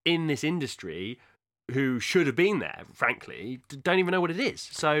be in this industry who should have been there, frankly, don't even know what it is.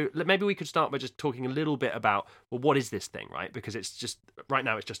 So maybe we could start by just talking a little bit about, well, what is this thing, right? Because it's just, right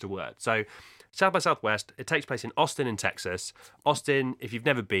now, it's just a word. So South by Southwest, it takes place in Austin in Texas. Austin, if you've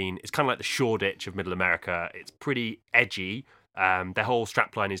never been, it's kind of like the Shoreditch of Middle America. It's pretty edgy. Their whole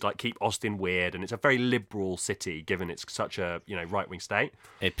strapline is like, keep Austin weird, and it's a very liberal city given it's such a right-wing state.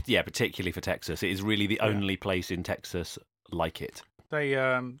 Particularly for Texas. It is really the only place in Texas like it.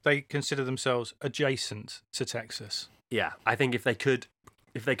 They consider themselves adjacent to Texas. Yeah, I think if they could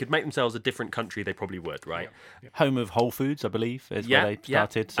make themselves a different country, they probably would, right? Yeah. Home of Whole Foods, I believe, is where they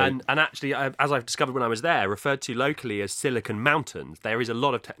started. So. And actually, as I've discovered when I was there, referred to locally as Silicon Mountains. There is a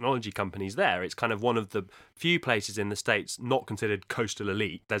lot of technology companies there. It's kind of one of the few places in the States not considered coastal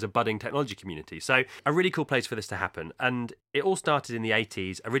elite. There's a budding technology community. So a really cool place for this to happen. And it all started in the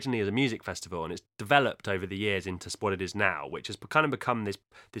 80s, originally as a music festival, and it's developed over the years into what it is now, which has kind of become this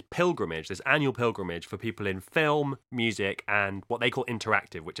pilgrimage, this annual pilgrimage for people in film, music, and what they call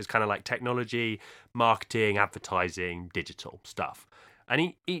interactive, which is kind of like technology, marketing, advertising, digital stuff.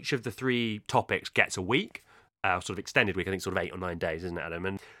 And each of the three topics gets a week, sort of extended week, I think sort of 8 or 9 days, isn't it, Adam?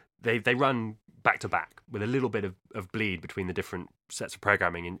 And they run back to back with a little bit of bleed between the different sets of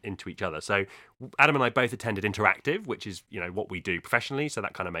programming into each other. So Adam and I both attended interactive, which is, what we do professionally, so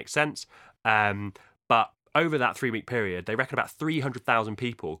that kind of makes sense. But over that 3-week period, they reckon about 300,000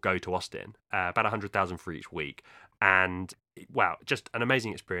 people go to Austin, about 100,000 for each week. And wow, just an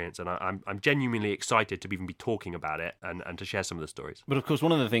amazing experience, and I'm genuinely excited to even be talking about it and to share some of the stories. But of course,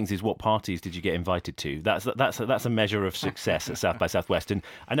 one of the things is, what parties did you get invited to? That's a measure of success at South by Southwest. And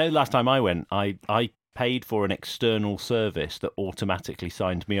I know last time I went, I paid for an external service that automatically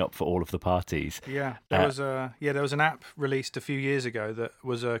signed me up for all of the parties. Yeah, there was an app released a few years ago that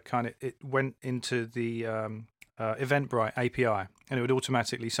was it went into the Eventbrite API, and it would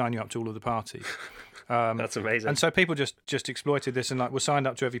automatically sign you up to all of the parties. That's amazing. And so people just exploited this and were signed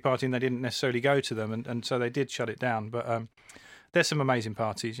up to every party, and they didn't necessarily go to them, and so they did shut it down. But there's some amazing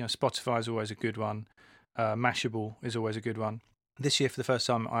parties. Spotify is always a good one. Mashable is always a good one. This year, for the first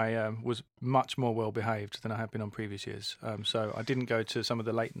time, I was much more well behaved than I have been on previous years. So I didn't go to some of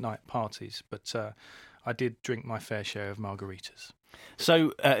the late night parties, but I did drink my fair share of margaritas.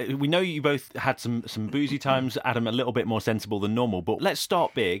 So we know you both had some boozy times. Adam, a little bit more sensible than normal. But let's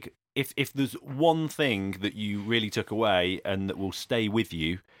start big. If there's one thing that you really took away and that will stay with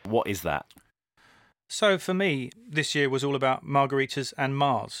you, what is that? So for me, this year was all about margaritas and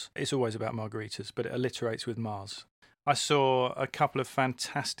Mars. It's always about margaritas, but it alliterates with Mars. I saw a couple of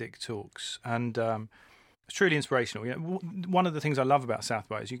fantastic talks, and it's truly inspirational. One of the things I love about South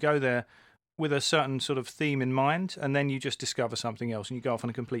by is you go there with a certain sort of theme in mind, and then you just discover something else, and you go off on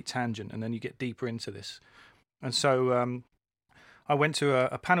a complete tangent, and then you get deeper into this. And so I went to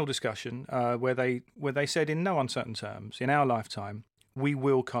a panel discussion where they said, in no uncertain terms, in our lifetime, we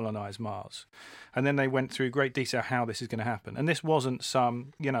will colonize Mars. And then they went through great detail how this is going to happen. And this wasn't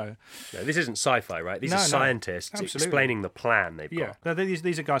some, No, this isn't sci-fi, right? These are scientists explaining the plan they've got. Yeah,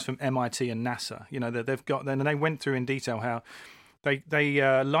 these are guys from MIT and NASA. They've got, and they went through in detail how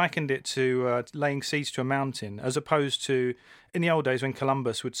they likened it to laying seeds to a mountain, as opposed to in the old days when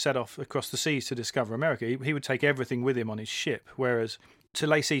Columbus would set off across the seas to discover America. He would take everything with him on his ship, whereas to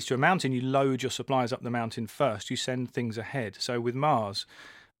lay seeds to a mountain, you load your supplies up the mountain first. You send things ahead. So with Mars,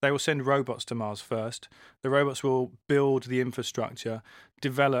 they will send robots to Mars first. The robots will build the infrastructure,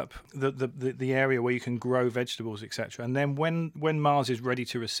 develop the area where you can grow vegetables, etc. And then when Mars is ready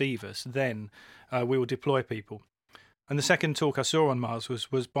to receive us, then we will deploy people. And the second talk I saw on Mars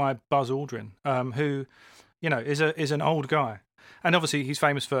was by Buzz Aldrin, who, is an old guy, and obviously he's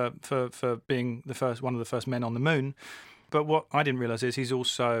famous for being one of the first men on the moon. But what I didn't realise is he's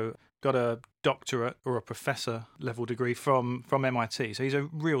also got a doctorate or a professor level degree from MIT. So he's a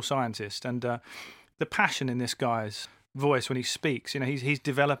real scientist, and the passion in this guy's voice when he speaks, he's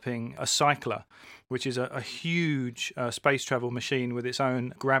developing a cycler, which is a huge space travel machine with its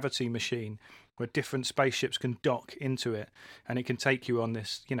own gravity machine, where different spaceships can dock into it, and it can take you on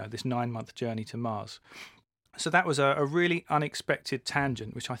this 9-month journey to Mars. So that was a really unexpected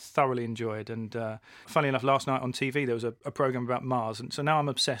tangent, which I thoroughly enjoyed. And funnily enough, last night on TV, there was a program about Mars. And so now I'm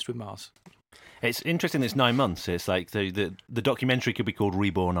obsessed with Mars. It's interesting that it's 9 months. It's like the documentary could be called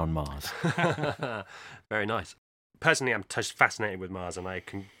Reborn on Mars. Very nice. personally, I'm just fascinated with Mars, and I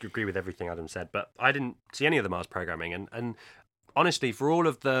can agree with everything Adam said, but I didn't see any of the Mars programming. And honestly, for all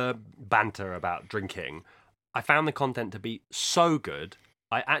of the banter about drinking, I found the content to be so good,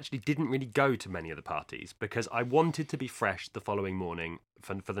 I actually didn't really go to many of the parties because I wanted to be fresh the following morning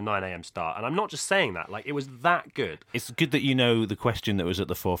for the 9 a.m. start. And I'm not just saying that, like, it was that good. It's good that you know the question that was at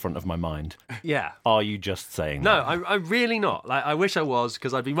the forefront of my mind. Yeah. Are you just saying No, that? I'm really not. Like, I wish I was,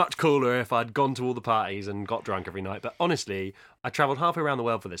 because I'd be much cooler if I'd gone to all the parties and got drunk every night. But honestly, I travelled halfway around the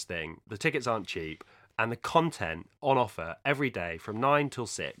world for this thing. The tickets aren't cheap. And the content on offer every day from 9 till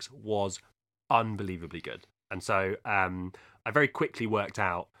 6 was unbelievably good. And so I very quickly worked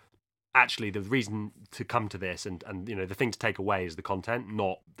out, actually, the reason to come to this and you know, the thing to take away is the content,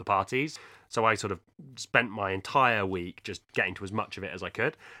 not the parties. So I sort of spent my entire week just getting to as much of it as I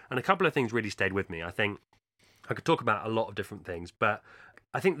could. And a couple of things really stayed with me. I think I could talk about a lot of different things, but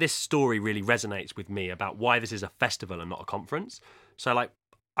I think this story really resonates with me about why this is a festival and not a conference. So, like,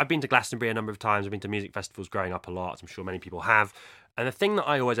 I've been to Glastonbury a number of times. I've been to music festivals growing up a lot, as I'm sure many people have. And the thing that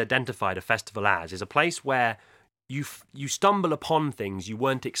I always identified a festival as is a place where you stumble upon things you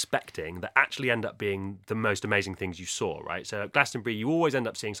weren't expecting that actually end up being the most amazing things you saw, right? So at Glastonbury, you always end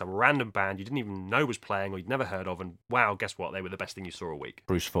up seeing some random band you didn't even know was playing or you'd never heard of, and wow, guess what? They were the best thing you saw all week.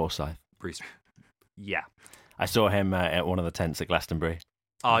 Bruce Forsyth. Bruce. Yeah. I saw him at one of the tents at Glastonbury.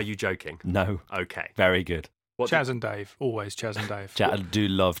 Are you joking? No. Okay. Very good. Chaz and Dave. Always Chaz and Dave. I do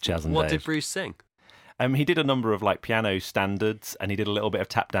love Chaz and What Dave. did Bruce sing? He did a number of like piano standards, and he did a little bit of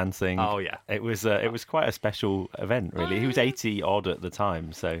tap dancing. Oh yeah, it was quite a special event, really. He was 80 odd at the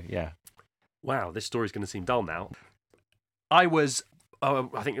time, so yeah. Wow, this story's going to seem dull now. I was, I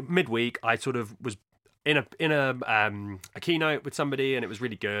think midweek, I sort of was in a keynote with somebody, and it was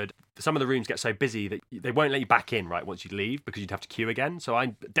really good. Some of the rooms get so busy that they won't let you back in right once you leave because you'd have to queue again. So I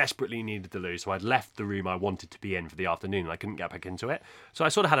desperately needed to lose. So I'd left the room I wanted to be in for the afternoon, and I couldn't get back into it. So I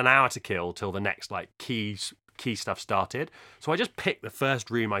sort of had an hour to kill till the next like key stuff started. So I just picked the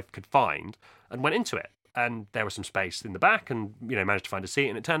first room I could find and went into it. And there was some space in the back, and managed to find a seat.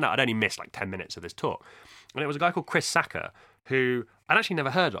 And it turned out I'd only missed like 10 minutes of this talk. And it was a guy called Chris Sacca, who I'd actually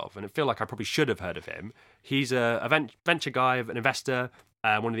never heard of, and I feel like I probably should have heard of him. He's a venture guy, an investor,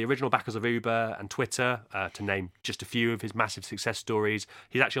 one of the original backers of Uber and Twitter, to name just a few of his massive success stories.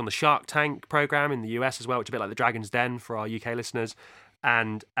 He's actually on the Shark Tank program in the US as well, which is a bit like the Dragon's Den for our UK listeners.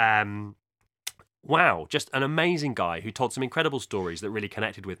 And wow, just an amazing guy who told some incredible stories that really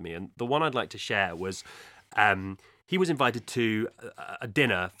connected with me. And the one I'd like to share was he was invited to a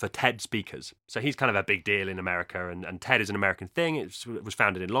dinner for TED speakers. So he's kind of a big deal in America, and TED is an American thing. It was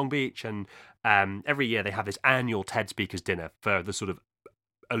founded in Long Beach, and every year they have this annual TED speakers dinner for the sort of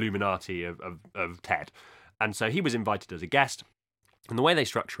Illuminati of TED. And so he was invited as a guest. And the way they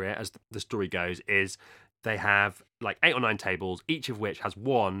structure it, as the story goes, is they have like 8 or 9 tables, each of which has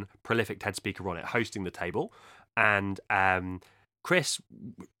one prolific TED speaker on it hosting the table. And Chris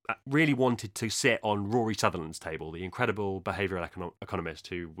really wanted to sit on Rory Sutherland's table, the incredible behavioural economist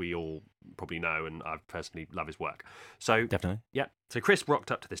who we all probably know, and I personally love his work. So definitely, yeah. So Chris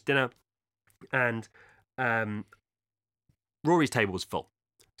rocked up to this dinner, and Rory's table was full.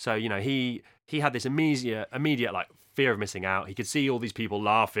 So he had this immediate like fear of missing out. He could see all these people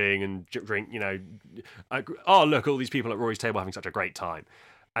laughing and drink. Oh look, all these people at Rory's table having such a great time.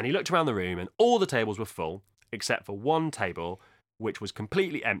 And he looked around the room, and all the tables were full except for one table, which was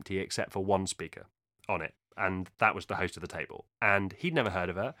completely empty except for one speaker on it. And that was the host of the table. And he'd never heard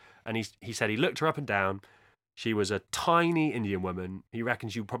of her. And he said he looked her up and down. She was a tiny Indian woman. He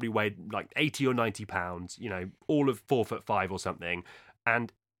reckons she probably weighed like 80 or 90 pounds, all of 4'5" or something.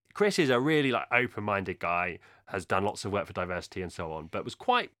 And Chris is a really like open-minded guy, has done lots of work for diversity and so on, but was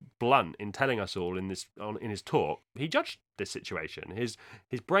quite blunt in telling us all in his talk. He judged this situation. His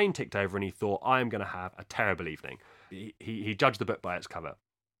brain ticked over, and he thought, I am going to have a terrible evening. He judged the book by its cover.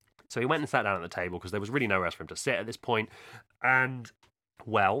 So he went and sat down at the table because there was really nowhere else for him to sit at this point. And,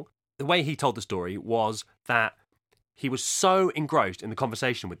 well, the way he told the story was that he was so engrossed in the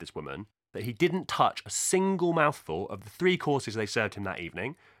conversation with this woman that he didn't touch a single mouthful of the 3 courses they served him that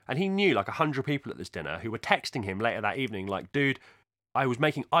evening. And he knew like 100 people at this dinner who were texting him later that evening like, dude, I was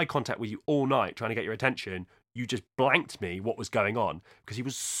making eye contact with you all night trying to get your attention. You just blanked me what was going on, because he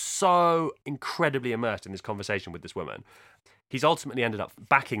was so incredibly immersed in this conversation with this woman. He's ultimately ended up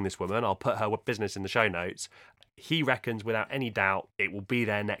backing this woman. I'll put her business in the show notes. He reckons without any doubt it will be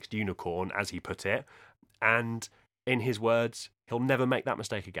their next unicorn, as he put it. And in his words, he'll never make that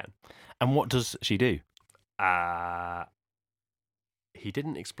mistake again. And what does she do? He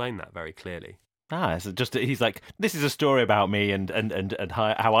didn't explain that very clearly. So just he's like, this is a story about me and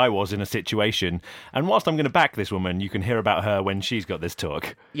how I was in a situation. And whilst I'm going to back this woman, you can hear about her when she's got this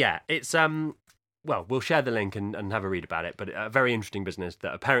talk. Yeah, it's well, we'll share the link and have a read about it. But a very interesting business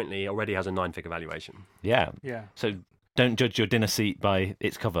that apparently already has a 9-figure valuation. Yeah. So don't judge your dinner seat by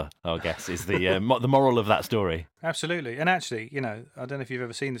its cover, I guess, is the the moral of that story. Absolutely. And actually, I don't know if you've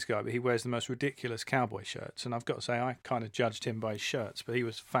ever seen this guy, but he wears the most ridiculous cowboy shirts. And I've got to say, I kind of judged him by his shirts, but he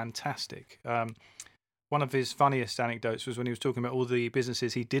was fantastic. One of his funniest anecdotes was when he was talking about all the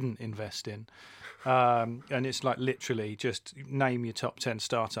businesses he didn't invest in. And it's like literally just name your top 10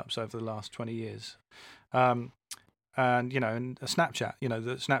 startups over the last 20 years. And a Snapchat,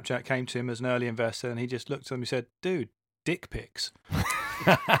 the Snapchat came to him as an early investor and he just looked at them and said, dude, dick pics.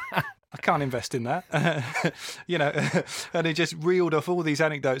 I can't invest in that. And he just reeled off all these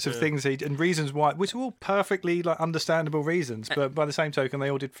anecdotes of things and reasons why, which are all perfectly understandable reasons, but by the same token,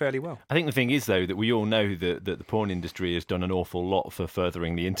 they all did fairly well. I think the thing is, though, that we all know that the porn industry has done an awful lot for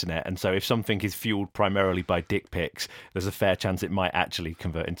furthering the internet, and so if something is fueled primarily by dick pics, there's a fair chance it might actually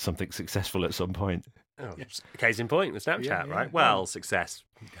convert into something successful at some point. Oh, case in point with Snapchat, right? Well, success.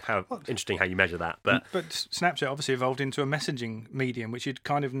 Interesting how you measure that. But Snapchat obviously evolved into a messaging medium, which you'd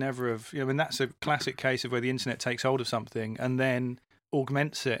kind of never have. And that's a classic case of where the internet takes hold of something and then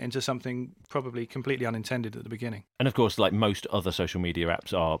augments it into something probably completely unintended at the beginning. And of course, like most other social media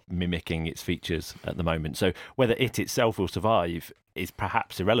apps are mimicking its features at the moment. So whether it itself will survive is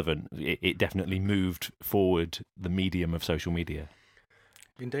perhaps irrelevant. It definitely moved forward the medium of social media.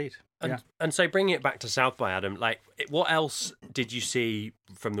 Indeed. And so bringing it back to South by, Adam, what else did you see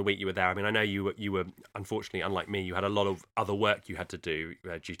from the week you were there? I mean, I know you were unfortunately, unlike me, you had a lot of other work you had to do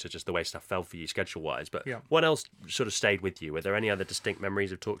due to just the way stuff fell for you schedule-wise. But what else sort of stayed with you? Were there any other distinct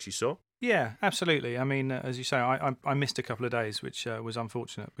memories of talks you saw? Yeah, absolutely. I mean, as you say, I missed a couple of days, which was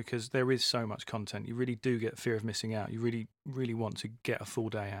unfortunate because there is so much content. You really do get fear of missing out. You really, really want to get a full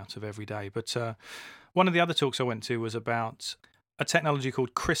day out of every day. But one of the other talks I went to was about a technology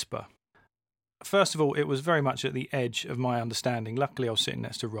called CRISPR. First of all, it was very much at the edge of my understanding. Luckily, I was sitting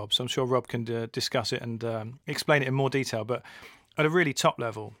next to Rob, so I'm sure Rob can discuss it and explain it in more detail. But at a really top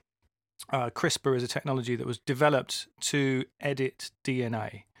level, CRISPR is a technology that was developed to edit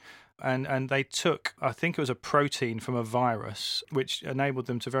DNA. And they took, I think it was a protein from a virus, which enabled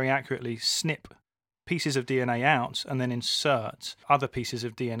them to very accurately snip pieces of DNA out and then insert other pieces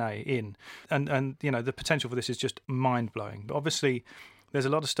of DNA in. And the potential for this is just mind-blowing. But obviously, there's a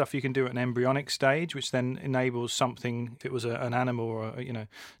lot of stuff you can do at an embryonic stage, which then enables something, if it was an animal or,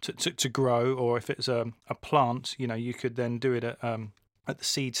 to grow, or if it's a plant, you could then do it at the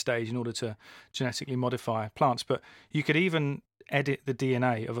seed stage in order to genetically modify plants. But you could even edit the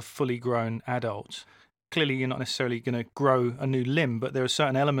DNA of a fully grown adult. Clearly, you're not necessarily going to grow a new limb, but there are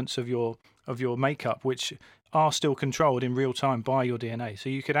certain elements of your makeup which are still controlled in real time by your DNA. So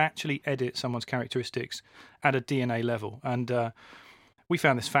you could actually edit someone's characteristics at a DNA level. And we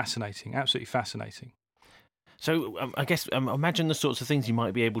found this fascinating, absolutely fascinating. So I guess imagine the sorts of things you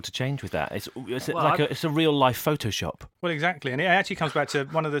might be able to change with that. It's a real life Photoshop. Well, exactly, and it actually comes back to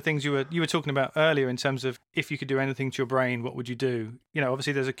one of the things you were talking about earlier in terms of if you could do anything to your brain, what would you do?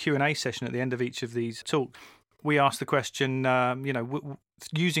 Obviously there's a Q&A session at the end of each of these talks. We asked the question,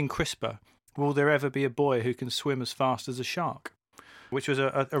 using CRISPR, will there ever be a boy who can swim as fast as a shark? Which was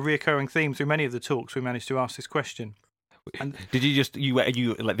a reoccurring theme through many of the talks. We managed to ask this question. And did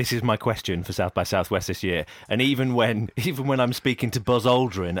you like, this is my question for South by Southwest this year, and even when I'm speaking to Buzz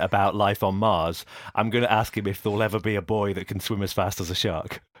Aldrin about life on Mars, I'm going to ask him if there'll ever be a boy that can swim as fast as a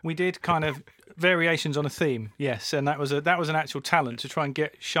shark? We did kind of variations on a theme, yes, and that was an actual talent to try and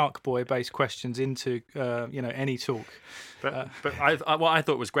get Shark Boy based questions into any talk. But what I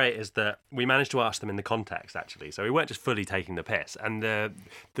thought was great is that we managed to ask them in the context, actually. So we weren't just fully taking the piss. And the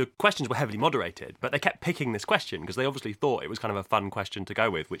questions were heavily moderated, but they kept picking this question because they obviously thought it was kind of a fun question to go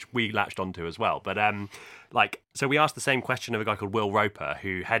with, which we latched onto as well. But so we asked the same question of a guy called Will Roper,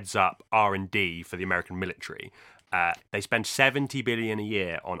 who heads up R&D for the American military. They spend $70 billion a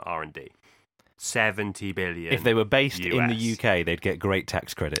year on R&D. 70 billion. If they were based in the UK, they'd get great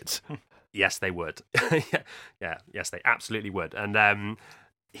tax credits. Yes, they would. Yes, they absolutely would. And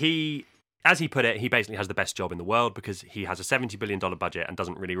he, as he put it, he basically has the best job in the world because he has a $70 billion budget and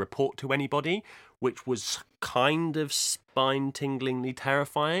doesn't really report to anybody, which was kind of spine-tinglingly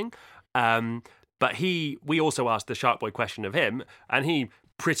terrifying. But we also asked the Shark Boy question of him, and he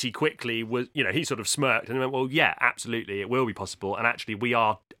pretty quickly was, he sort of smirked and went, well, yeah, absolutely, it will be possible. And actually, we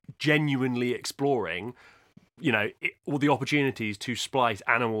are genuinely exploring all the opportunities to splice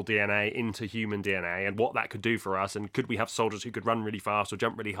animal DNA into human DNA and what that could do for us, and could we have soldiers who could run really fast or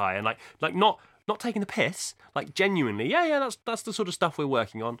jump really high, and like not not taking the piss, like genuinely, that's the sort of stuff we're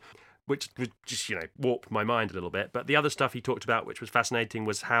working on, which just, warped my mind a little bit. But the other stuff he talked about, which was fascinating,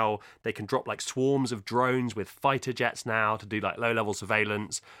 was how they can drop like swarms of drones with fighter jets now to do like low-level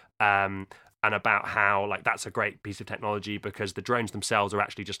surveillance, and about how like that's a great piece of technology because the drones themselves are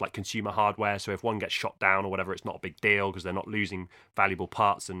actually just like consumer hardware. So if one gets shot down or whatever, it's not a big deal because they're not losing valuable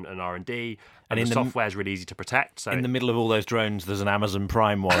parts and R&D. And the software is really easy to protect. So in the middle of all those drones, there's an Amazon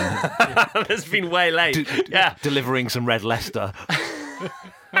Prime one. That's been way late. Delivering some Red Leicester.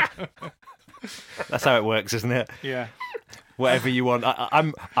 That's how it works, isn't it? Yeah. Whatever you want.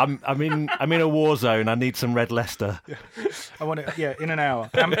 I'm in a war zone. I need some Red Leicester. I want it. Yeah, in an hour.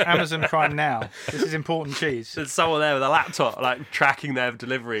 Amazon Prime now. This is important cheese. There's someone there with a laptop, like tracking their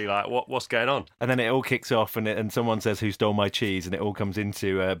delivery. Like what's going on? And then it all kicks off, and someone says, "Who stole my cheese?" And it all comes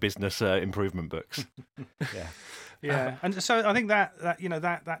into business improvement books. Yeah. Yeah, and so I think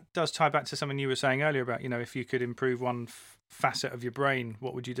that does tie back to something you were saying earlier about if you could improve one facet of your brain,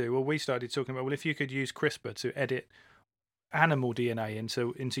 what would you do? Well, we started talking about if you could use CRISPR to edit animal DNA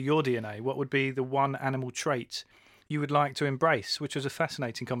into your DNA, what would be the one animal trait you would like to embrace? Which was a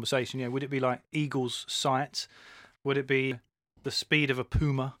fascinating conversation. Would it be like eagle's sight? Would it be the speed of a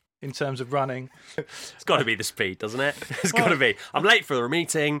puma in terms of running? It's got to be the speed, doesn't it? It's got to be. I'm late for a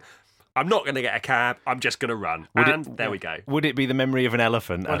meeting. I'm not going to get a cab. I'm just going to run. There we go. Would it be the memory of an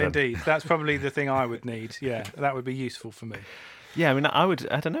elephant? Well, Adam? Indeed. That's probably the thing I would need. Yeah, that would be useful for me. Yeah, I mean, I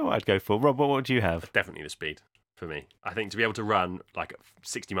don't know what I'd go for. Rob, what would you have? Definitely the speed. For me, I think to be able to run like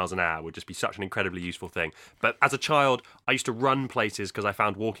 60 miles an hour would just be such an incredibly useful thing. But as a child, I used to run places because I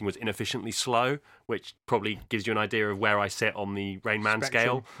found walking was inefficiently slow, which probably gives you an idea of where I sit on the Rain Man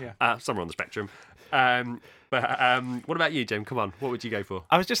scale. Yeah. Somewhere on the spectrum. But what about you, Jim? Come on, what would you go for?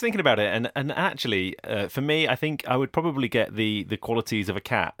 I was just thinking about it, and actually, for me, I think I would probably get the qualities of a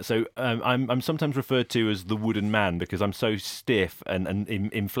cat. So I'm sometimes referred to as the wooden man because I'm so stiff and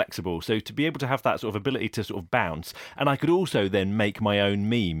inflexible. So to be able to have that sort of ability to sort of bounce, and I could also then make my own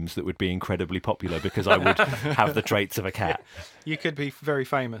memes that would be incredibly popular because I would have the traits of a cat. You could be very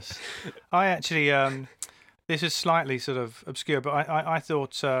famous. I actually, this is slightly sort of obscure, but I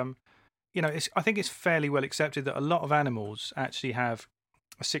thought. I think it's fairly well accepted that a lot of animals actually have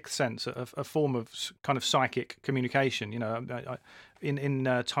a sixth sense, a form of kind of psychic communication. In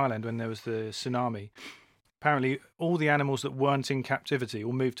Thailand when there was the tsunami, apparently all the animals that weren't in captivity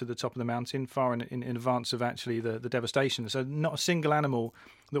all moved to the top of the mountain far in advance of actually the devastation. So not a single animal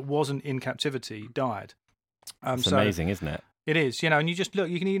that wasn't in captivity died. It's amazing, isn't it? It is, and you just look.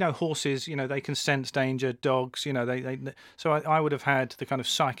 You can, horses. They can sense danger. Dogs, they. So I would have had the kind of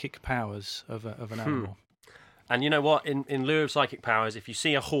psychic powers of an animal. And you know what? In lieu of psychic powers, if you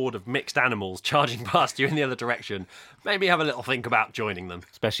see a horde of mixed animals charging past you in the other direction, maybe have a little think about joining them.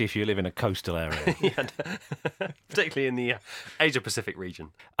 Especially if you live in a coastal area. Particularly in the Asia-Pacific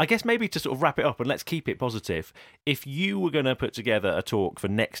region. I guess maybe to sort of wrap it up, and let's keep it positive, if you were going to put together a talk for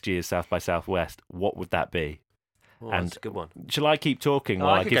next year's South by Southwest, what would that be? Oh, that's a good one. Shall I keep talking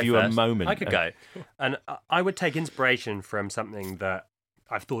while I give you a moment? I could go. And I would take inspiration from something that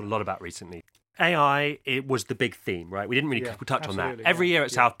I've thought a lot about recently. AI, it was the big theme, right? We didn't really touch on that. Every year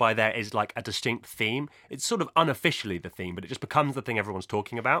at South by there is like a distinct theme. It's sort of unofficially the theme, but it just becomes the thing everyone's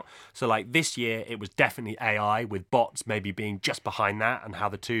talking about. So like this year, it was definitely AI with bots maybe being just behind that and how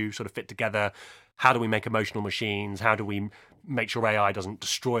the two sort of fit together. How do we make emotional machines? How do we make sure AI doesn't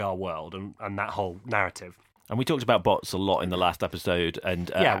destroy our world and that whole narrative? And we talked about bots a lot in the last episode,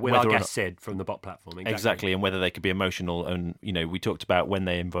 and with our guest Sid from the bot platform, exactly, and whether they could be emotional, and we talked about when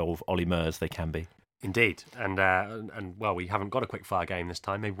they involve Ollie Murs, they can be. Indeed, and well, we haven't got a quick fire game this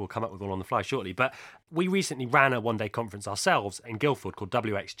time. Maybe we'll come up with one on the fly shortly. But we recently ran a one-day conference ourselves in Guildford called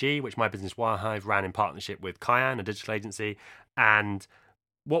WXG, which my business Wirehive ran in partnership with Cayenne, a digital agency, and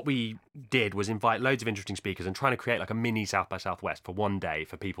what we did was invite loads of interesting speakers and trying to create like a mini South by Southwest for one day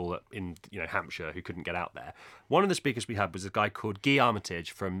for people in Hampshire who couldn't get out there. One of the speakers we had was a guy called Guy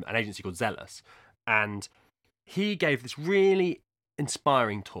Armitage from an agency called Zealous, and he gave this really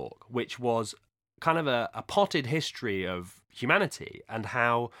inspiring talk, which was kind of a potted history of humanity and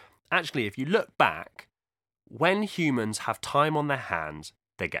how actually, if you look back, when humans have time on their hands,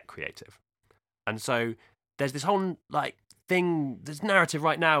 they get creative. And so there's this whole this narrative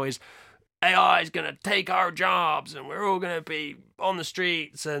right now is AI is going to take our jobs and we're all going to be on the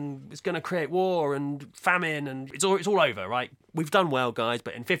streets and it's going to create war and famine and it's all over, right? We've done well, guys,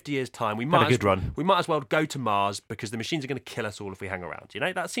 but in 50 years' time, we might as well go to Mars because the machines are going to kill us all if we hang around.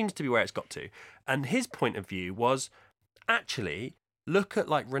 That seems to be where it's got to. And his point of view was actually look at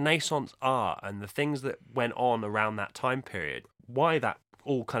like Renaissance art and the things that went on around that time period, why that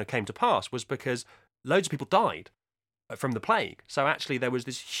all kind of came to pass was because loads of people died from the plague. So actually there was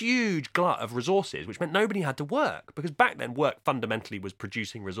this huge glut of resources, which meant nobody had to work, because back then work fundamentally was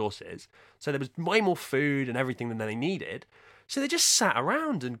producing resources. So there was way more food and everything than they needed. So they just sat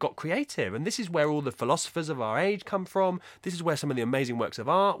around and got creative. And this is where all the philosophers of our age come from. This is where some of the amazing works of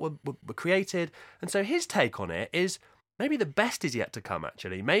art were created. And so his take on it is maybe the best is yet to come,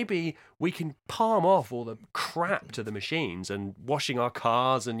 actually. Maybe we can palm off all the crap to the machines and washing our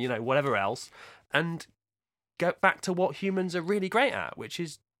cars and, whatever else, and go back to what humans are really great at, which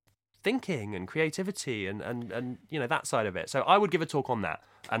is thinking and creativity and that side of it. So I would give a talk on that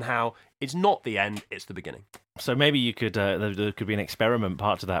and how it's not the end, it's the beginning. So maybe you could there could be an experiment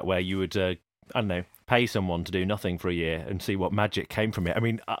part to that where you would pay someone to do nothing for a year and see what magic came from it. I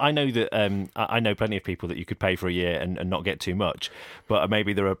mean, I know that I know plenty of people that you could pay for a year and not get too much, but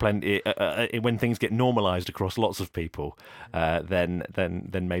maybe there are plenty when things get normalised across lots of people, then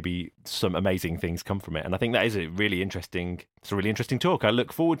maybe some amazing things come from it. And I think that is a really interesting talk. I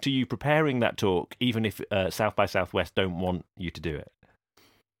look forward to you preparing that talk, even if South by Southwest don't want you to do it.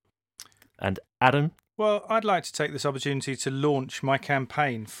 And Adam? Well, I'd like to take this opportunity to launch my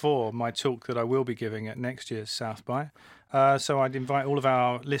campaign for my talk that I will be giving at next year's South by. So I'd invite all of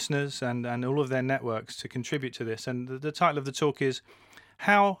our listeners and all of their networks to contribute to this. And the title of the talk is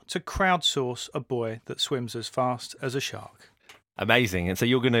How to Crowdsource a Boy That Swims as Fast as a Shark. Amazing. And so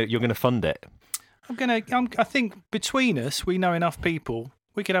you're gonna fund it? I think between us, we know enough people.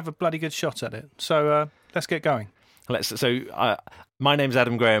 We could have a bloody good shot at it. So let's get going. My name's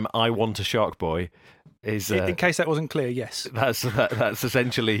Adam Graham. I want a Shark Boy. In case that wasn't clear, yes. That's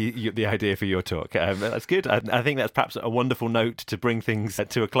essentially the idea for your talk. That's good. I think that's perhaps a wonderful note to bring things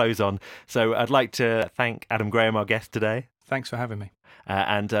to a close on. So I'd like to thank Adam Graham, our guest today. Thanks for having me.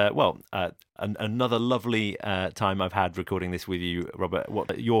 Another lovely time I've had recording this with you, Robert.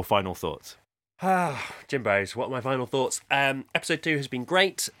 What are your final thoughts? Jimbos, what are my final thoughts? Episode 2 has been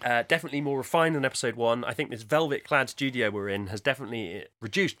great, definitely more refined than episode 1. I think this velvet-clad studio we're in has definitely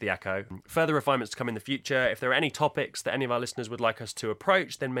reduced the echo. Further refinements to come in the future. If there are any topics that any of our listeners would like us to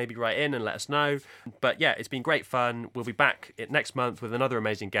approach, then maybe write in and let us know. But yeah, it's been great fun. We'll be back next month with another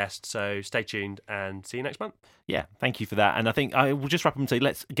amazing guest, so stay tuned and see you next month. Yeah, thank you for that. And I think I will just wrap up and say,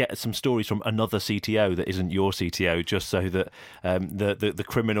 let's get some stories from another CTO that isn't your CTO, just so that the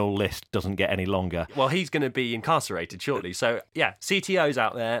criminal list doesn't get any longer. Well, he's going to be incarcerated shortly. So, yeah, CTOs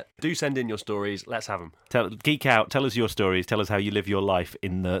out there, do send in your stories. Let's have them. Geek out. Tell us your stories. Tell us how you live your life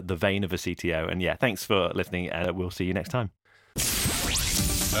in the vein of a CTO. And yeah, thanks for listening. We'll see you next time.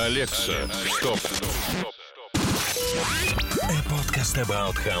 Alexa, stop. A podcast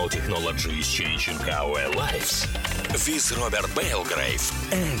about how technology is changing our lives with Robert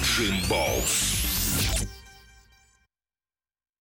Belgrave and Jim Bowles.